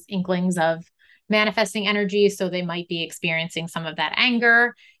have those inklings of manifesting energy. So they might be experiencing some of that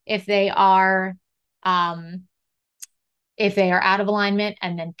anger if they are out of alignment.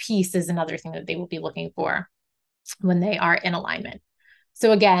 And then peace is another thing that they will be looking for when they are in alignment.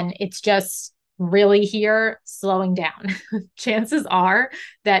 So again, it's just really here slowing down. Chances are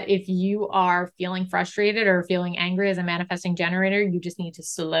that if you are feeling frustrated or feeling angry as a manifesting generator, you just need to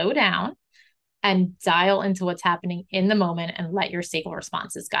slow down and dial into what's happening in the moment and let your sacral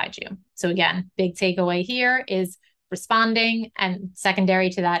responses guide you. So again, big takeaway here is responding, and secondary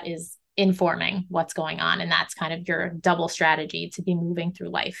to that is informing what's going on. And that's kind of your double strategy to be moving through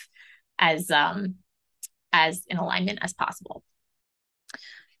life as in alignment as possible.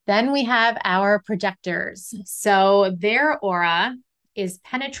 Then we have our projectors. So their aura is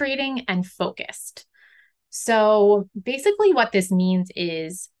penetrating and focused. So basically what this means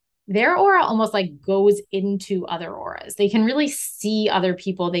is their aura almost like goes into other auras. They can really see other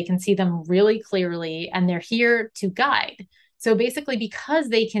people. They can see them really clearly, and they're here to guide. So basically, because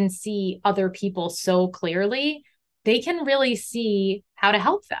they can see other people so clearly, they can really see how to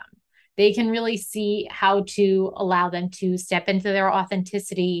help them. They can really see how to allow them to step into their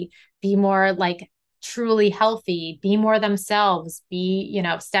authenticity, be more like truly healthy, be more themselves,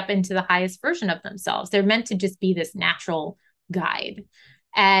 step into the highest version of themselves. They're meant to just be this natural guide.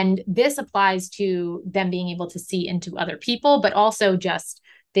 And this applies to them being able to see into other people, but also just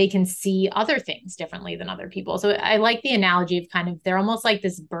they can see other things differently than other people. So I like the analogy of kind of, they're almost like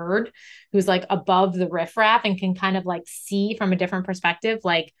this bird who's like above the riffraff and can kind of like see from a different perspective,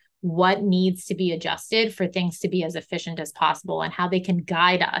 like what needs to be adjusted for things to be as efficient as possible and how they can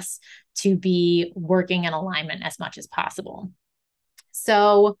guide us to be working in alignment as much as possible.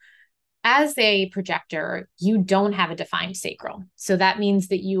 So as a projector, you don't have a defined sacral. So that means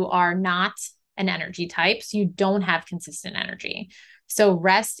that you are not an energy type. So you don't have consistent energy. So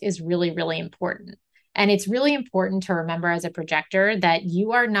rest is really, really important. And it's really important to remember as a projector that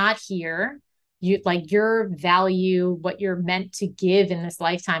you are not here. Your value, what you're meant to give in this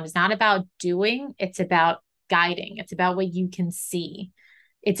lifetime is not about doing, it's about guiding. It's about what you can see.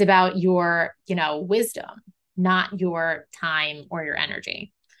 It's about your, wisdom, not your time or your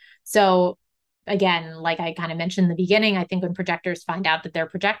energy. So again, like I kind of mentioned in the beginning, I think when projectors find out that they're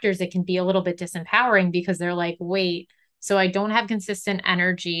projectors, it can be a little bit disempowering because they're like, wait, so I don't have consistent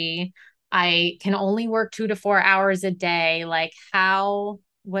energy. I can only work 2 to 4 hours a day. Like, how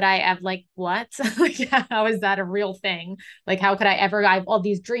would I have, like, what? Like, how is that a real thing? Like, how could I ever, I have all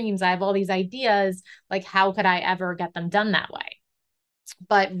these dreams, I have all these ideas. Like, how could I ever get them done that way?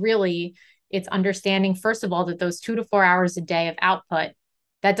 But really, It's understanding, first of all, that those 2 to 4 hours a day of output,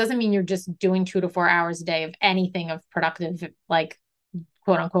 that doesn't mean you're just doing 2 to 4 hours a day of anything of productive, like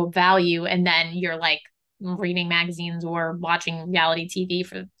quote unquote value. And then you're like reading magazines or watching reality TV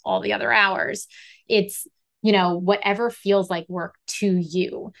for all the other hours. It's, whatever feels like work to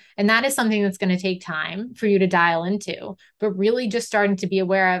you. And that is something that's going to take time for you to dial into, but really just starting to be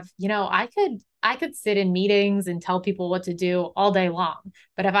aware of, I could sit in meetings and tell people what to do all day long.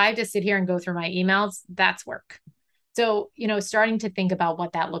 But if I just sit here and go through my emails, that's work. So, starting to think about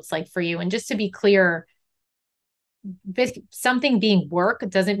what that looks like for you. And just to be clear, something being work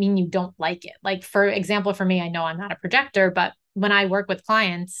doesn't mean you don't like it. Like, for example, for me, I know I'm not a projector, but when I work with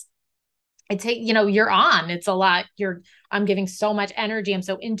clients, you're on, it's a lot. I'm giving so much energy. I'm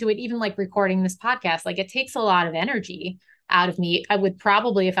so into it. Even like recording this podcast, like it takes a lot of energy out of me. I would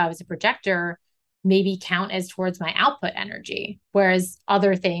probably, if I was a projector, maybe count as towards my output energy, whereas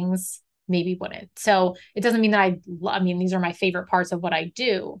other things maybe wouldn't. So it doesn't mean that I mean, these are my favorite parts of what I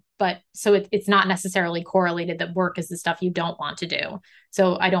do, but so it's not necessarily correlated that work is the stuff you don't want to do.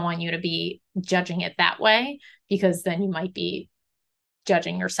 So I don't want you to be judging it that way, because then you might be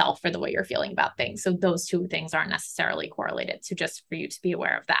judging yourself for the way you're feeling about things. So those two things aren't necessarily correlated. So just for you to be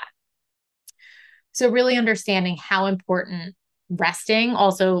aware of that. So really understanding how important resting,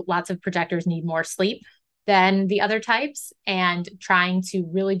 also lots of projectors need more sleep than the other types, and trying to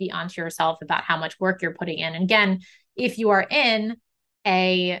really be onto yourself about how much work you're putting in. And again, if you are in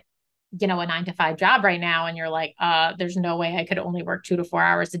a 9 to 5 job right now and you're like, there's no way I could only work 2 to 4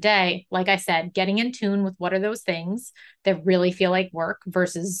 hours a day. Like I said, getting in tune with what are those things that really feel like work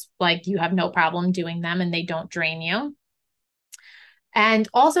versus like you have no problem doing them and they don't drain you. And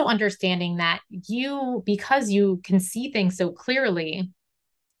also understanding that because you can see things so clearly,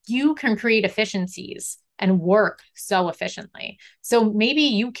 you can create efficiencies and work so efficiently. So maybe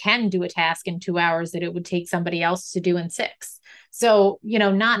you can do a task in 2 hours that it would take somebody else to do in 6. So,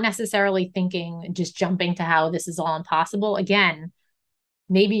 not necessarily thinking, just jumping to how this is all impossible. Again,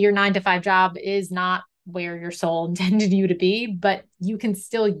 maybe your 9 to 5 job is not where your soul intended you to be, but you can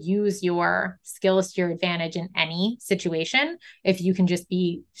still use your skills to your advantage in any situation if you can just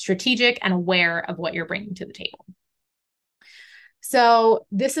be strategic and aware of what you're bringing to the table. So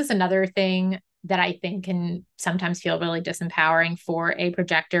this is another thing that I think can sometimes feel really disempowering for a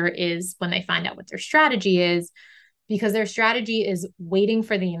projector, is when they find out what their strategy is, because their strategy is waiting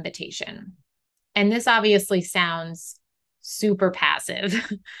for the invitation. And this obviously sounds super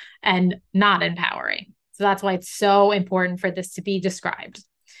passive and not empowering. So that's why it's so important for this to be described.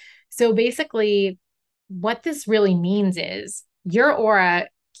 So basically, what this really means is your aura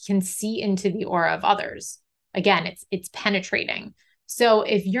can see into the aura of others. Again, it's penetrating. So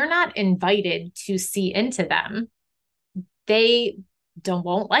if you're not invited to see into them, they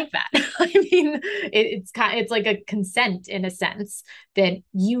won't like that. I mean, it's like a consent in a sense, that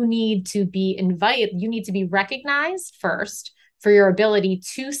you need to be invited, you need to be recognized first for your ability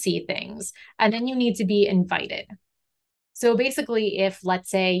to see things, and then you need to be invited. So basically, if let's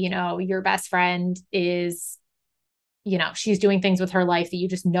say, your best friend is, she's doing things with her life that you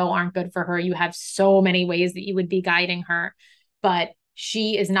just know aren't good for her. You have so many ways that you would be guiding her, but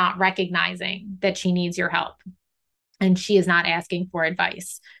she is not recognizing that she needs your help, and she is not asking for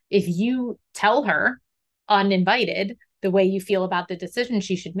advice. If you tell her uninvited the way you feel about the decision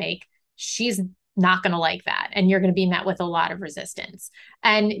she should make, she's not going to like that. And you're going to be met with a lot of resistance.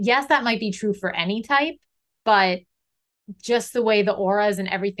 And yes, that might be true for any type, but just the way the auras and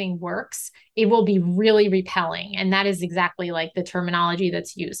everything works, it will be really repelling. And that is exactly like the terminology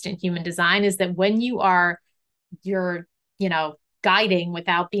that's used in human design, is that when you're guiding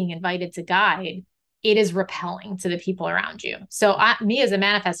without being invited to guide, it is repelling to the people around you. So me as a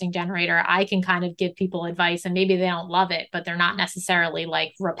manifesting generator, I can kind of give people advice and maybe they don't love it, but they're not necessarily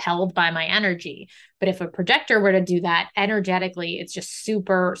like repelled by my energy. But if a projector were to do that energetically, it's just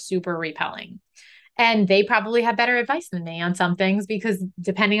super, super repelling. And they probably have better advice than me on some things, because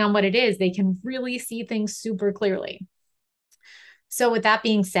depending on what it is, they can really see things super clearly. So with that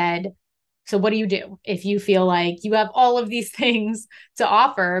being said, so what do you do if you feel like you have all of these things to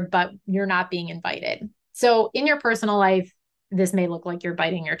offer, but you're not being invited? So in your personal life, this may look like you're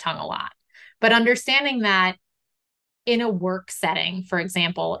biting your tongue a lot, but understanding that in a work setting, for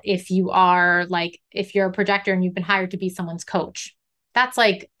example, if you're a projector and you've been hired to be someone's coach, that's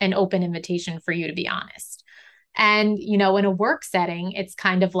like an open invitation for you to be honest. And, in a work setting, it's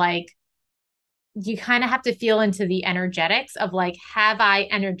kind of like, you kind of have to feel into the energetics of like, have I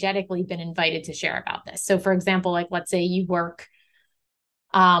energetically been invited to share about this? So for example, like let's say you work,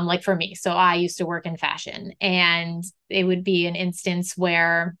 like for me, so I used to work in fashion, and it would be an instance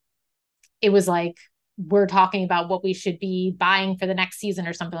where it was like, we're talking about what we should be buying for the next season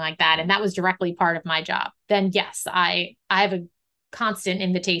or something like that. And that was directly part of my job. Then yes, I have a constant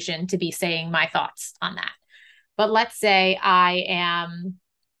invitation to be saying my thoughts on that. But let's say I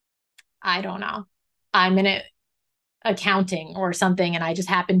don't know, I'm in accounting or something, and I just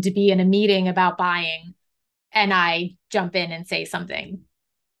happen to be in a meeting about buying and I jump in and say something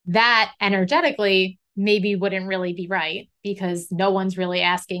that energetically maybe wouldn't really be right because no one's really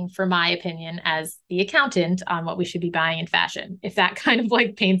asking for my opinion as the accountant on what we should be buying in fashion. If that kind of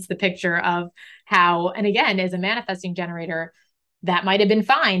like paints the picture of how, and again, as a manifesting generator, that might have been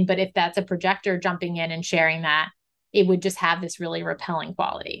fine. But if that's a projector jumping in and sharing that, it would just have this really repelling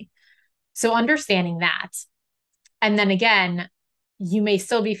quality. So understanding that. And then again, you may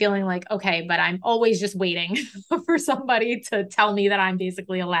still be feeling like, okay, but I'm always just waiting for somebody to tell me that I'm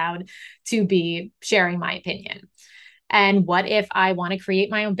basically allowed to be sharing my opinion. And what if I want to create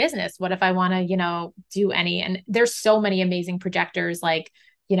my own business? What if I want to, do any, and there's so many amazing projectors, like,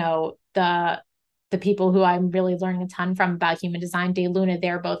 the people who I'm really learning a ton from about human design, Day Luna,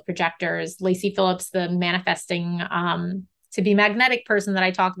 they're both projectors. Lacey Phillips, the manifesting to be magnetic person that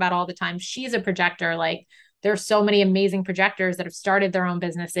I talk about all the time, she's a projector. Like, there's so many amazing projectors that have started their own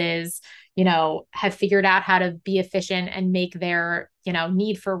businesses, have figured out how to be efficient and make their,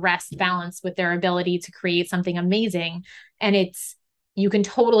 need for rest balance with their ability to create something amazing. And you can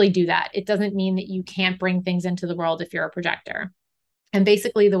totally do that. It doesn't mean that you can't bring things into the world if you're a projector. And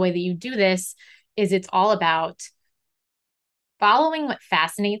basically the way that you do this is it's all about following what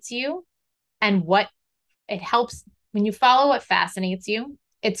fascinates you, and what it helps when you follow what fascinates you,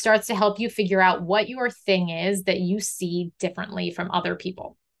 it starts to help you figure out what your thing is that you see differently from other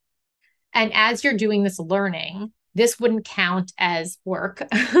people. And as you're doing this learning, this wouldn't count as work.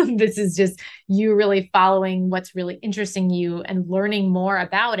 This is just you really following what's really interesting you and learning more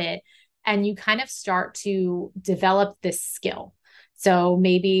about it. And you kind of start to develop this skill. So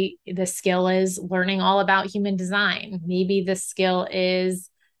maybe the skill is learning all about human design. Maybe the skill is,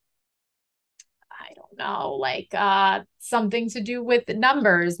 I don't know, like something to do with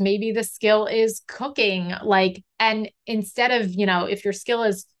numbers. Maybe the skill is cooking. Like, and instead of, if your skill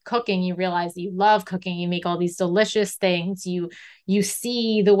is cooking, you realize that you love cooking, you make all these delicious things, you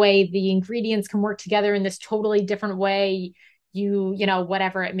see the way the ingredients can work together in this totally different way.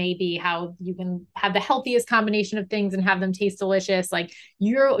 Whatever it may be, how you can have the healthiest combination of things and have them taste delicious. Like,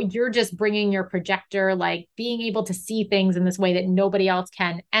 you're just bringing your projector, like being able to see things in this way that nobody else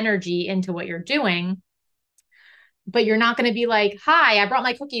can, energy into what you're doing. But you're not going to be like, hi, I brought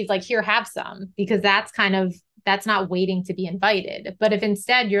my cookies, like, here, have some, because that's not waiting to be invited. But if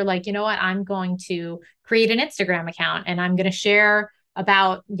instead you're like, you know what, I'm going to create an Instagram account and I'm going to share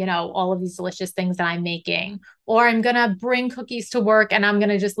about, all of these delicious things that I'm making, or I'm going to bring cookies to work and I'm going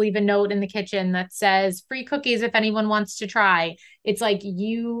to just leave a note in the kitchen that says free cookies if anyone wants to try. It's like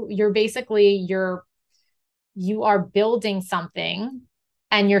you are building something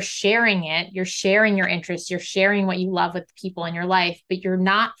and you're sharing it, you're sharing your interests, you're sharing what you love with people in your life, but you're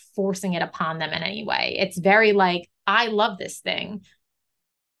not forcing it upon them in any way. It's very like, I love this thing.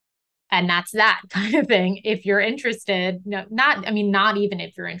 And that's that kind of thing. If you're interested, no, not even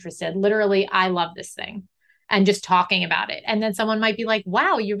if you're interested, literally, I love this thing, and just talking about it. And then someone might be like,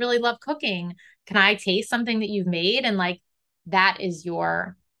 wow, you really love cooking. Can I taste something that you've made? And like, that is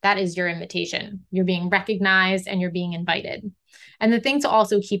your invitation. You're being recognized and you're being invited. And the thing to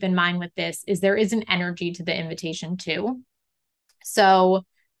also keep in mind with this is there is an energy to the invitation too. So,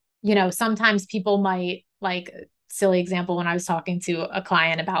 sometimes people might, like, silly example, when I was talking to a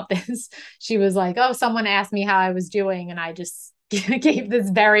client about this, she was like, oh, someone asked me how I was doing. And I just gave this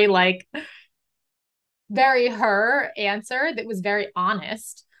very, like, very her answer that was very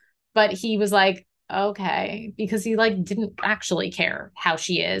honest. But he was like, okay, because he like didn't actually care how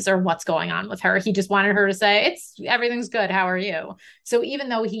she is or what's going on with her. He just wanted her to say, everything's good. How are you? So even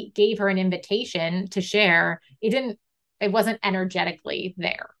though he gave her an invitation to share, it wasn't energetically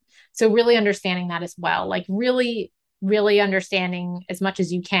there. So really understanding that as well, like really, really understanding as much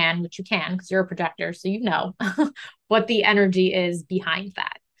as you can, which you can because you're a projector. So what the energy is behind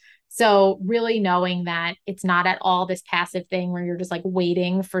that. So really knowing that it's not at all this passive thing where you're just like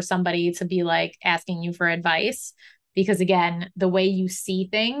waiting for somebody to be like asking you for advice. Because again, the way you see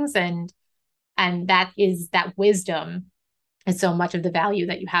things and that wisdom is so much of the value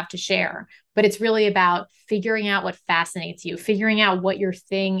that you have to share. But it's really about figuring out what fascinates you, figuring out what your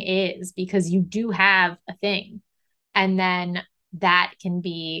thing is, because you do have a thing. And then that can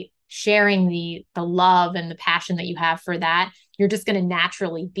be sharing the love and the passion that you have for that. you're just going to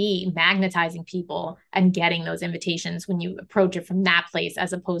naturally be magnetizing people and getting those invitations when you approach it from that place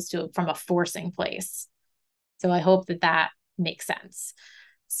as opposed to from a forcing place. So I hope that that makes sense.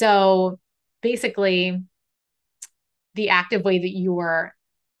 So basically, the active way that you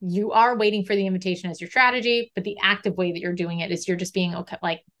are waiting for the invitation as your strategy, but the active way that you're doing it is you're just being okay,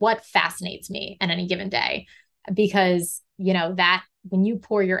 like what fascinates me at any given day. Because, that when you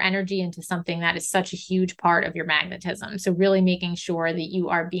pour your energy into something, that is such a huge part of your magnetism. So really making sure that you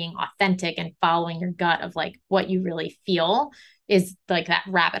are being authentic and following your gut of like what you really feel is like that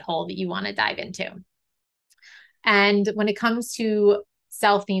rabbit hole that you want to dive into. And when it comes to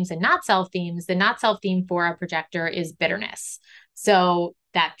self themes and not self themes, the not self theme for a projector is bitterness. So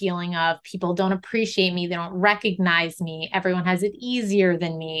that feeling of people don't appreciate me, they don't recognize me, everyone has it easier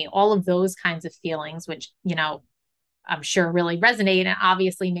than me, all of those kinds of feelings, which, I'm sure really resonate and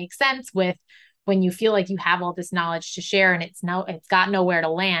obviously make sense with when you feel like you have all this knowledge to share and it's got nowhere to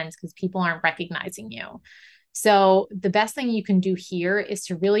land because people aren't recognizing you. So the best thing you can do here is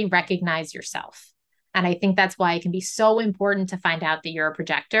to really recognize yourself. And I think that's why it can be so important to find out that you're a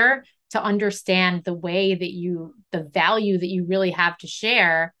projector, to understand the value that you really have to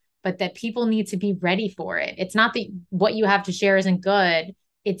share, but that people need to be ready for it. It's not that what you have to share isn't good.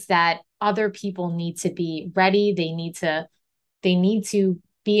 It's that other people need to be ready. They need to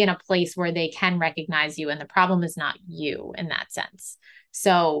be in a place where they can recognize you. And the problem is not you in that sense.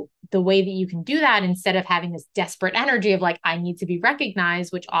 So the way that you can do that, instead of having this desperate energy of like, I need to be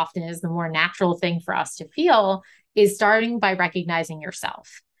recognized, which often is the more natural thing for us to feel, is starting by recognizing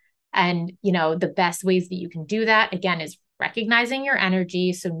yourself. And, the best ways that you can do that, again, is recognizing your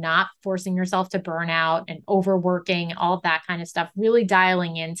energy. So not forcing yourself to burn out and overworking, all of that kind of stuff, really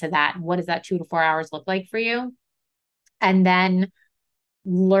dialing into that. What does that 2 to 4 hours look like for you? And then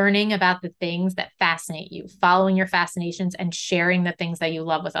learning about the things that fascinate you, following your fascinations and sharing the things that you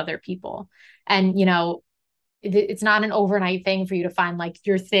love with other people. And, it's not an overnight thing for you to find like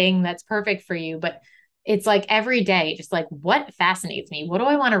your thing that's perfect for you, but it's like every day, just like what fascinates me? What do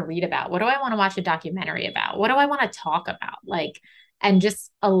I want to read about? What do I want to watch a documentary about? What do I want to talk about? Like, and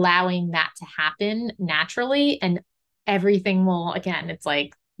just allowing that to happen naturally. And everything will, again, it's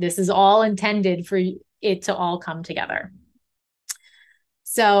like, this is all intended for it to all come together.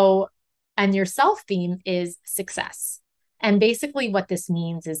 So, and your self theme is success. And basically, what this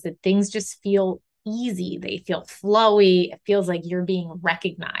means is that things just feel easy, they feel flowy, it feels like you're being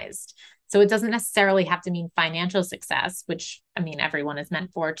recognized. So, it doesn't necessarily have to mean financial success, which I mean, everyone is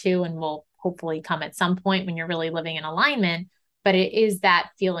meant for too, and will hopefully come at some point when you're really living in alignment. But it is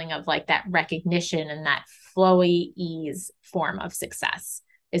that feeling of like that recognition and that flowy ease form of success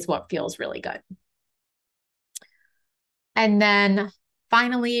is what feels really good. And then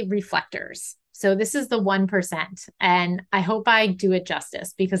finally, reflectors. So this is the 1%. And I hope I do it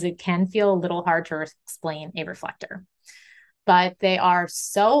justice because it can feel a little hard to explain a reflector. But they are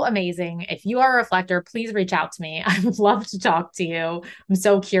so amazing. If you are a reflector, please reach out to me. I would love to talk to you. I'm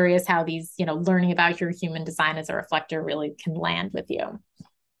so curious how these, learning about your human design as a reflector really can land with you.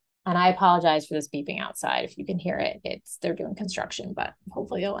 And I apologize for this beeping outside. If you can hear it, they're doing construction, but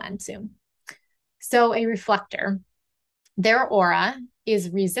hopefully it'll end soon. So a reflector, their aura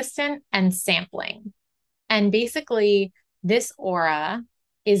is resistant and sampling. And basically, this aura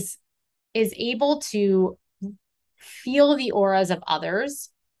is able to feel the auras of others,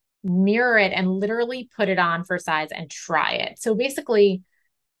 mirror it, and literally put it on for size and try it. So basically,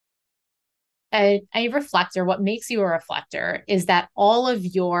 a reflector, what makes you a reflector is that all of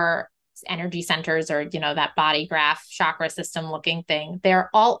your energy centers or, that body graph chakra system looking thing, they're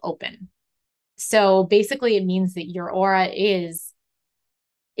all open. So basically it means that your aura is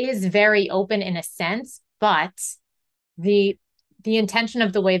very open in a sense, but the intention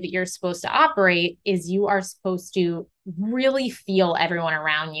of the way that you're supposed to operate is you are supposed to really feel everyone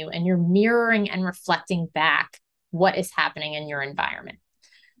around you and you're mirroring and reflecting back what is happening in your environment.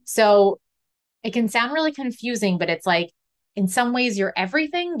 So it can sound really confusing, but it's like in some ways you're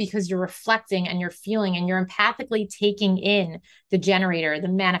everything because you're reflecting and you're feeling and you're empathically taking in the generator, the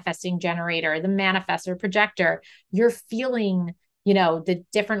manifesting generator, the manifestor projector. You're feeling, the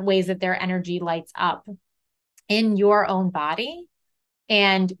different ways that their energy lights up in your own body.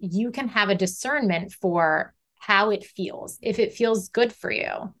 And you can have a discernment for how it feels, if it feels good for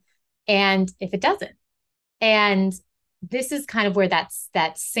you and if it doesn't. And this is kind of where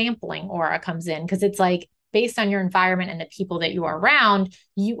that sampling aura comes in, because it's like based on your environment and the people that you are around,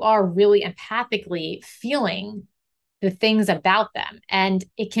 you are really empathically feeling the things about them. And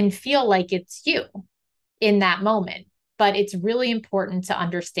it can feel like it's you in that moment, but it's really important to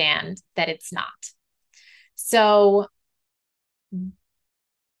understand that it's not. So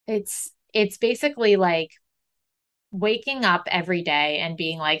It's basically like waking up every day and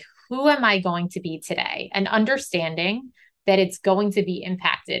being like, who am I going to be today? And understanding that it's going to be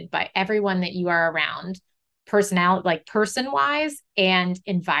impacted by everyone that you are around, personality, like person wise and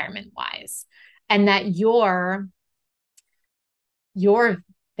environment wise. And that your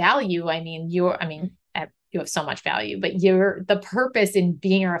value, you have so much value, but the purpose in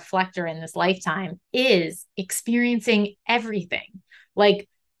being a reflector in this lifetime is experiencing everything. Like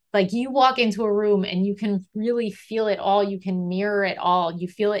you walk into a room and you can really feel it all, you can mirror it all, you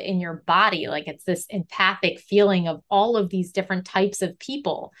feel it in your body, like it's this empathic feeling of all of these different types of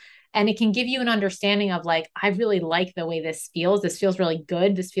people. And it can give you an understanding of like, I really like the way this feels really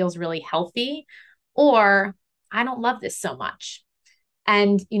good, this feels really healthy, or I don't love this so much.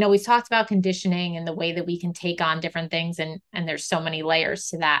 And we've talked about conditioning and the way that we can take on different things, and there's so many layers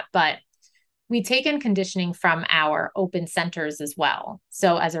to that, but we take in conditioning from our open centers as well.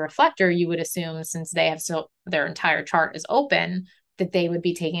 So as a reflector, you would assume, since they have their entire chart is open, that they would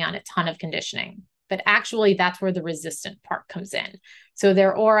be taking on a ton of conditioning. But actually, that's where the resistant part comes in. So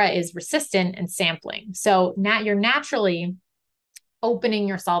their aura is resistant and sampling. So now you're naturally opening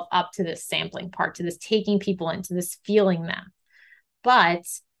yourself up to this sampling part, to this taking people into this feeling them. But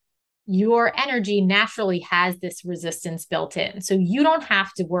your energy naturally has this resistance built in. So you don't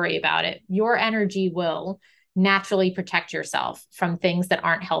have to worry about it. Your energy will naturally protect yourself from things that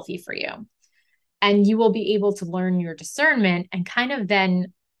aren't healthy for you. And you will be able to learn your discernment and kind of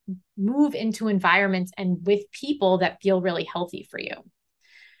then move into environments and with people that feel really healthy for you.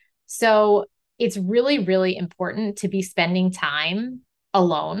 So it's really, really important to be spending time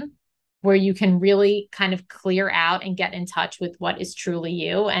alone where you can really kind of clear out and get in touch with what is truly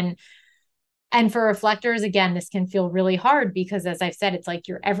you. And for reflectors, again, this can feel really hard because, as I've said, it's like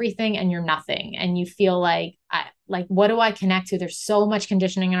you're everything and you're nothing. And you feel like, what do I connect to? There's so much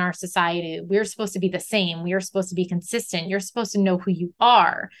conditioning in our society. We're supposed to be the same. We are supposed to be consistent. You're supposed to know who you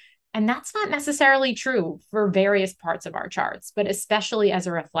are. And that's not necessarily true for various parts of our charts, but especially as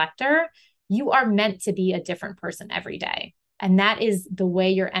a reflector, you are meant to be a different person every day. And that is the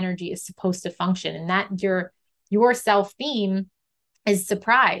way your energy is supposed to function. And that your self theme is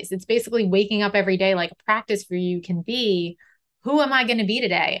surprise. It's basically waking up every day. Like a practice for you can be, who am I going to be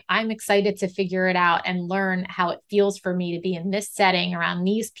today? I'm excited to figure it out and learn how it feels for me to be in this setting around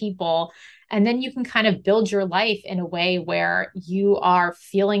these people. And then you can kind of build your life in a way where you are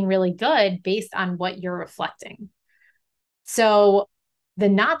feeling really good based on what you're reflecting. So the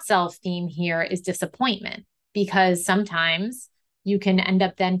not self theme here is disappointment, because sometimes you can end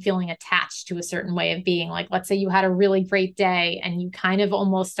up then feeling attached to a certain way of being. Like, let's say you had a really great day and you kind of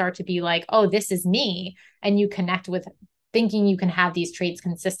almost start to be like, oh, this is me. And you connect with thinking you can have these traits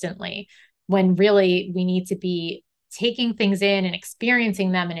consistently, when really we need to be taking things in and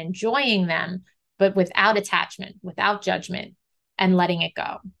experiencing them and enjoying them, but without attachment, without judgment, and letting it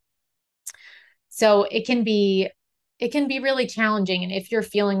go. So it can be really challenging. And if you're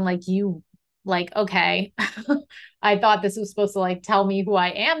feeling like, okay, I thought this was supposed to like tell me who I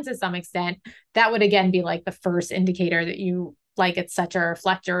am to some extent, that would again be like the first indicator that you like, it's such a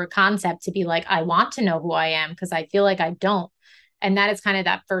reflector concept to be like, I want to know who I am because I feel like I don't. And that is kind of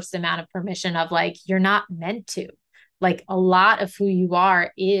that first amount of permission of like, you're not meant to. Like a lot of who you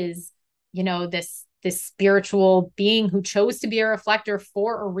are is, this spiritual being who chose to be a reflector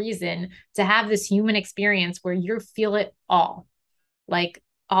for a reason, to have this human experience where you feel it all, like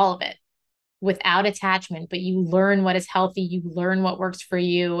all of it, without attachment, but you learn what is healthy, you learn what works for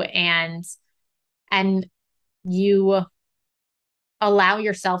you, and you allow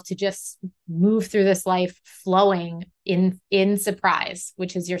yourself to just move through this life flowing in surprise,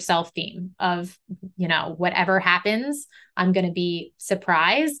 which is your self theme of, whatever happens, I'm going to be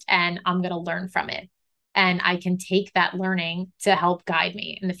surprised and I'm going to learn from it, and I can take that learning to help guide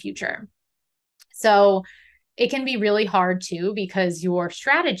me in the future. So it can be really hard too, because your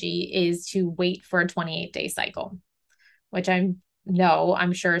strategy is to wait for a 28-day cycle, which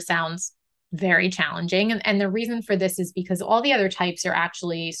I'm sure sounds very challenging. And the reason for this is because all the other types are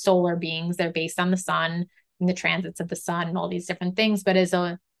actually solar beings. They're based on the sun and the transits of the sun and all these different things. But as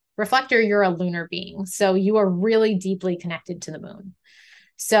a reflector, you're a lunar being. So you are really deeply connected to the moon.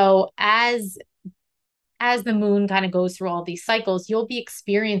 So as the moon kind of goes through all these cycles, you'll be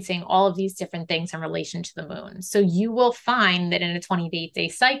experiencing all of these different things in relation to the moon. So you will find that in a 28-day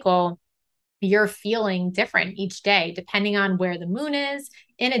cycle, you're feeling different each day, depending on where the moon is,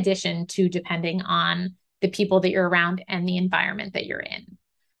 in addition to depending on the people that you're around and the environment that you're in.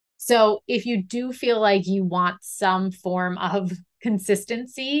 So if you do feel like you want some form of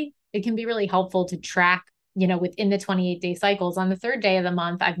consistency, it can be really helpful to track within the 28-day cycles, on the third day of the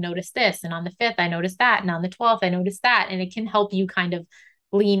month, I've noticed this. And on the fifth, I noticed that. And on the 12th, I noticed that. And it can help you kind of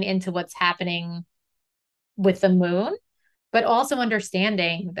lean into what's happening with the moon, but also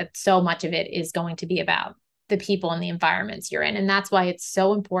understanding that so much of it is going to be about the people and the environments you're in. And that's why it's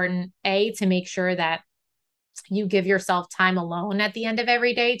so important, A, to make sure that you give yourself time alone at the end of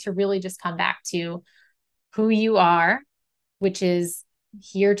every day to really just come back to who you are, which is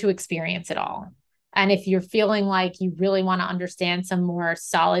here to experience it all. And if you're feeling like you really want to understand some more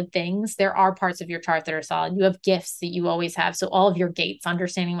solid things, there are parts of your chart that are solid. You have gifts that you always have. So all of your gates,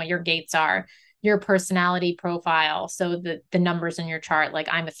 understanding what your gates are, your personality profile. So the numbers in your chart, like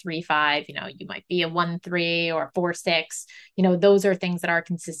I'm a 3-5, you might be a 1-3 or 4-6, those are things that are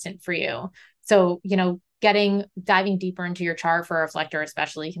consistent for you. So, diving deeper into your chart for a reflector,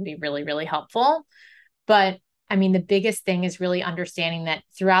 especially, can be really, really helpful. But I mean, the biggest thing is really understanding that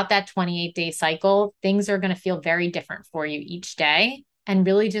throughout that 28-day cycle, things are going to feel very different for you each day, and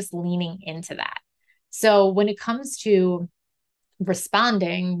really just leaning into that. So when it comes to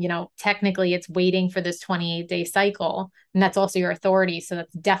responding, technically it's waiting for this 28-day cycle, and that's also your authority. So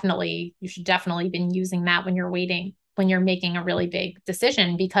you should definitely been using that when you're waiting, when you're making a really big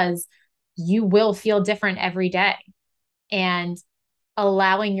decision, because you will feel different every day. And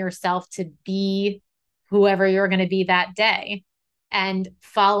allowing yourself to be whoever you're going to be that day, and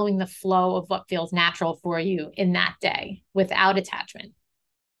following the flow of what feels natural for you in that day without attachment.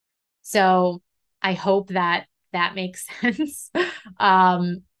 So I hope that makes sense.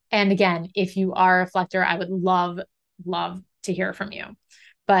 And again, if you are a reflector, I would love to hear from you.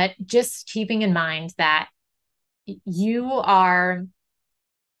 But just keeping in mind that you're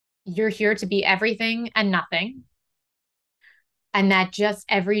here to be everything and nothing. And that just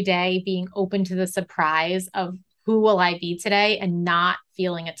every day being open to the surprise of who will I be today, and not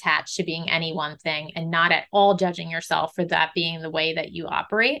feeling attached to being any one thing, and not at all judging yourself for that being the way that you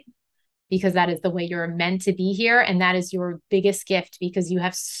operate, because that is the way you're meant to be here. And that is your biggest gift, because you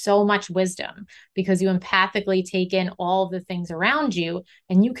have so much wisdom, because you empathically take in all the things around you,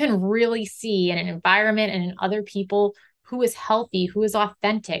 and you can really see in an environment and in other people who is healthy, who is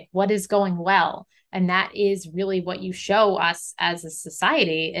authentic, what is going well. And that is really what you show us as a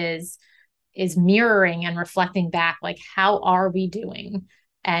society, is mirroring and reflecting back, like, how are we doing,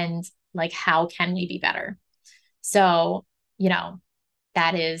 and like, how can we be better? So,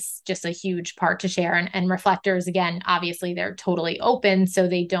 that is just a huge part to share. And reflectors, again, obviously they're totally open, so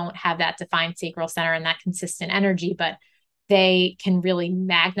they don't have that defined sacral center and that consistent energy, but they can really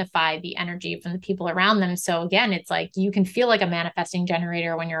magnify the energy from the people around them. So again, it's like you can feel like a manifesting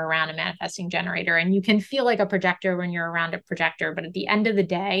generator when you're around a manifesting generator, and you can feel like a projector when you're around a projector. But at the end of the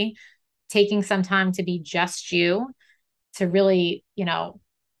day, taking some time to be just you, to really,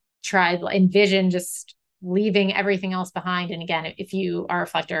 try envision just leaving everything else behind. And again, if you are a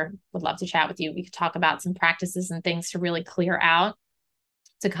reflector, would love to chat with you. We could talk about some practices and things to really clear out,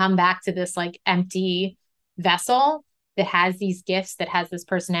 to come back to this like empty vessel that has these gifts, that has this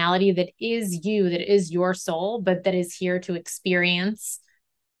personality, that is you, that is your soul, but that is here to experience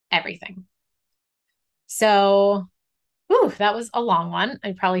everything. So, that was a long one.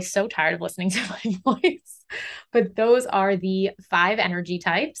 I'm probably so tired of listening to my voice, but those are the 5 energy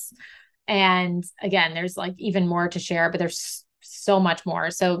types. And again, there's like even more to share, but there's so much more.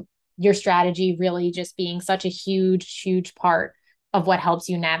 So your strategy really just being such a huge, huge part of what helps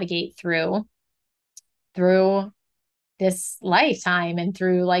you navigate through this lifetime, and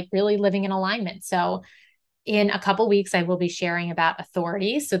through like really living in alignment. So in a couple weeks, I will be sharing about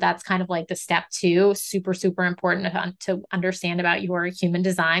authority. So that's kind of like the step 2, super, super important to understand about your human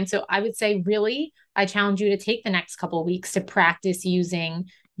design. So I would say, really, I challenge you to take the next couple of weeks to practice using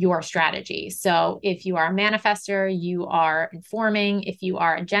your strategy. So if you are a manifester, you are informing. If you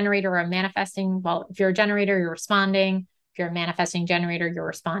are a generator or a manifesting, well, if you're a generator, you're responding. If you're a manifesting generator, you're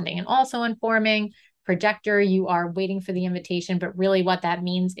responding and also informing. Projector, you are waiting for the invitation, but really what that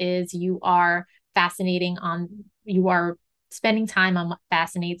means is you are you are spending time on what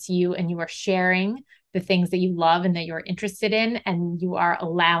fascinates you, and you are sharing the things that you love and that you're interested in, and you are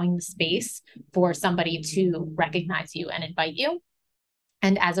allowing the space for somebody to recognize you and invite you.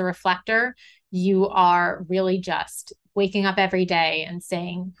 And as a reflector, you are really just waking up every day and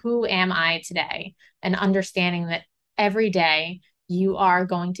saying, who am I today? And understanding that every day you are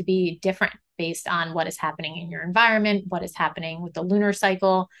going to be different based on what is happening in your environment, what is happening with the lunar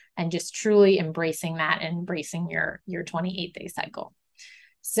cycle, and just truly embracing that and embracing your 28-day cycle.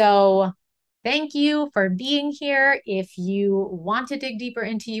 So Thank you for being here. If you want to dig deeper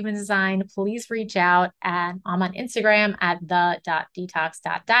into human design, please reach out. And I'm on Instagram at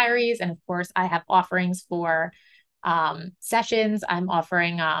the.detox.diaries. And of course, I have offerings for sessions. I'm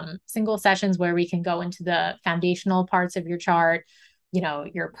offering single sessions where we can go into the foundational parts of your chart,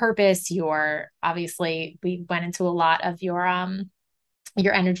 your purpose, obviously, we went into a lot of your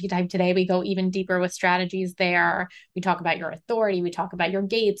energy type today. We go even deeper with strategies there. We talk about your authority. We talk about your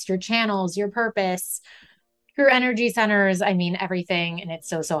gates, your channels, your purpose, your energy centers. I mean, everything. And it's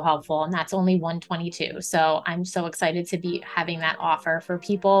so, so helpful. And that's only 122. So I'm so excited to be having that offer for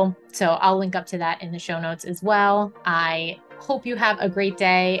people. So I'll link up to that in the show notes as well. I hope you have a great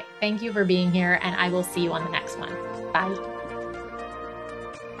day. Thank you for being here, and I will see you on the next one. Bye.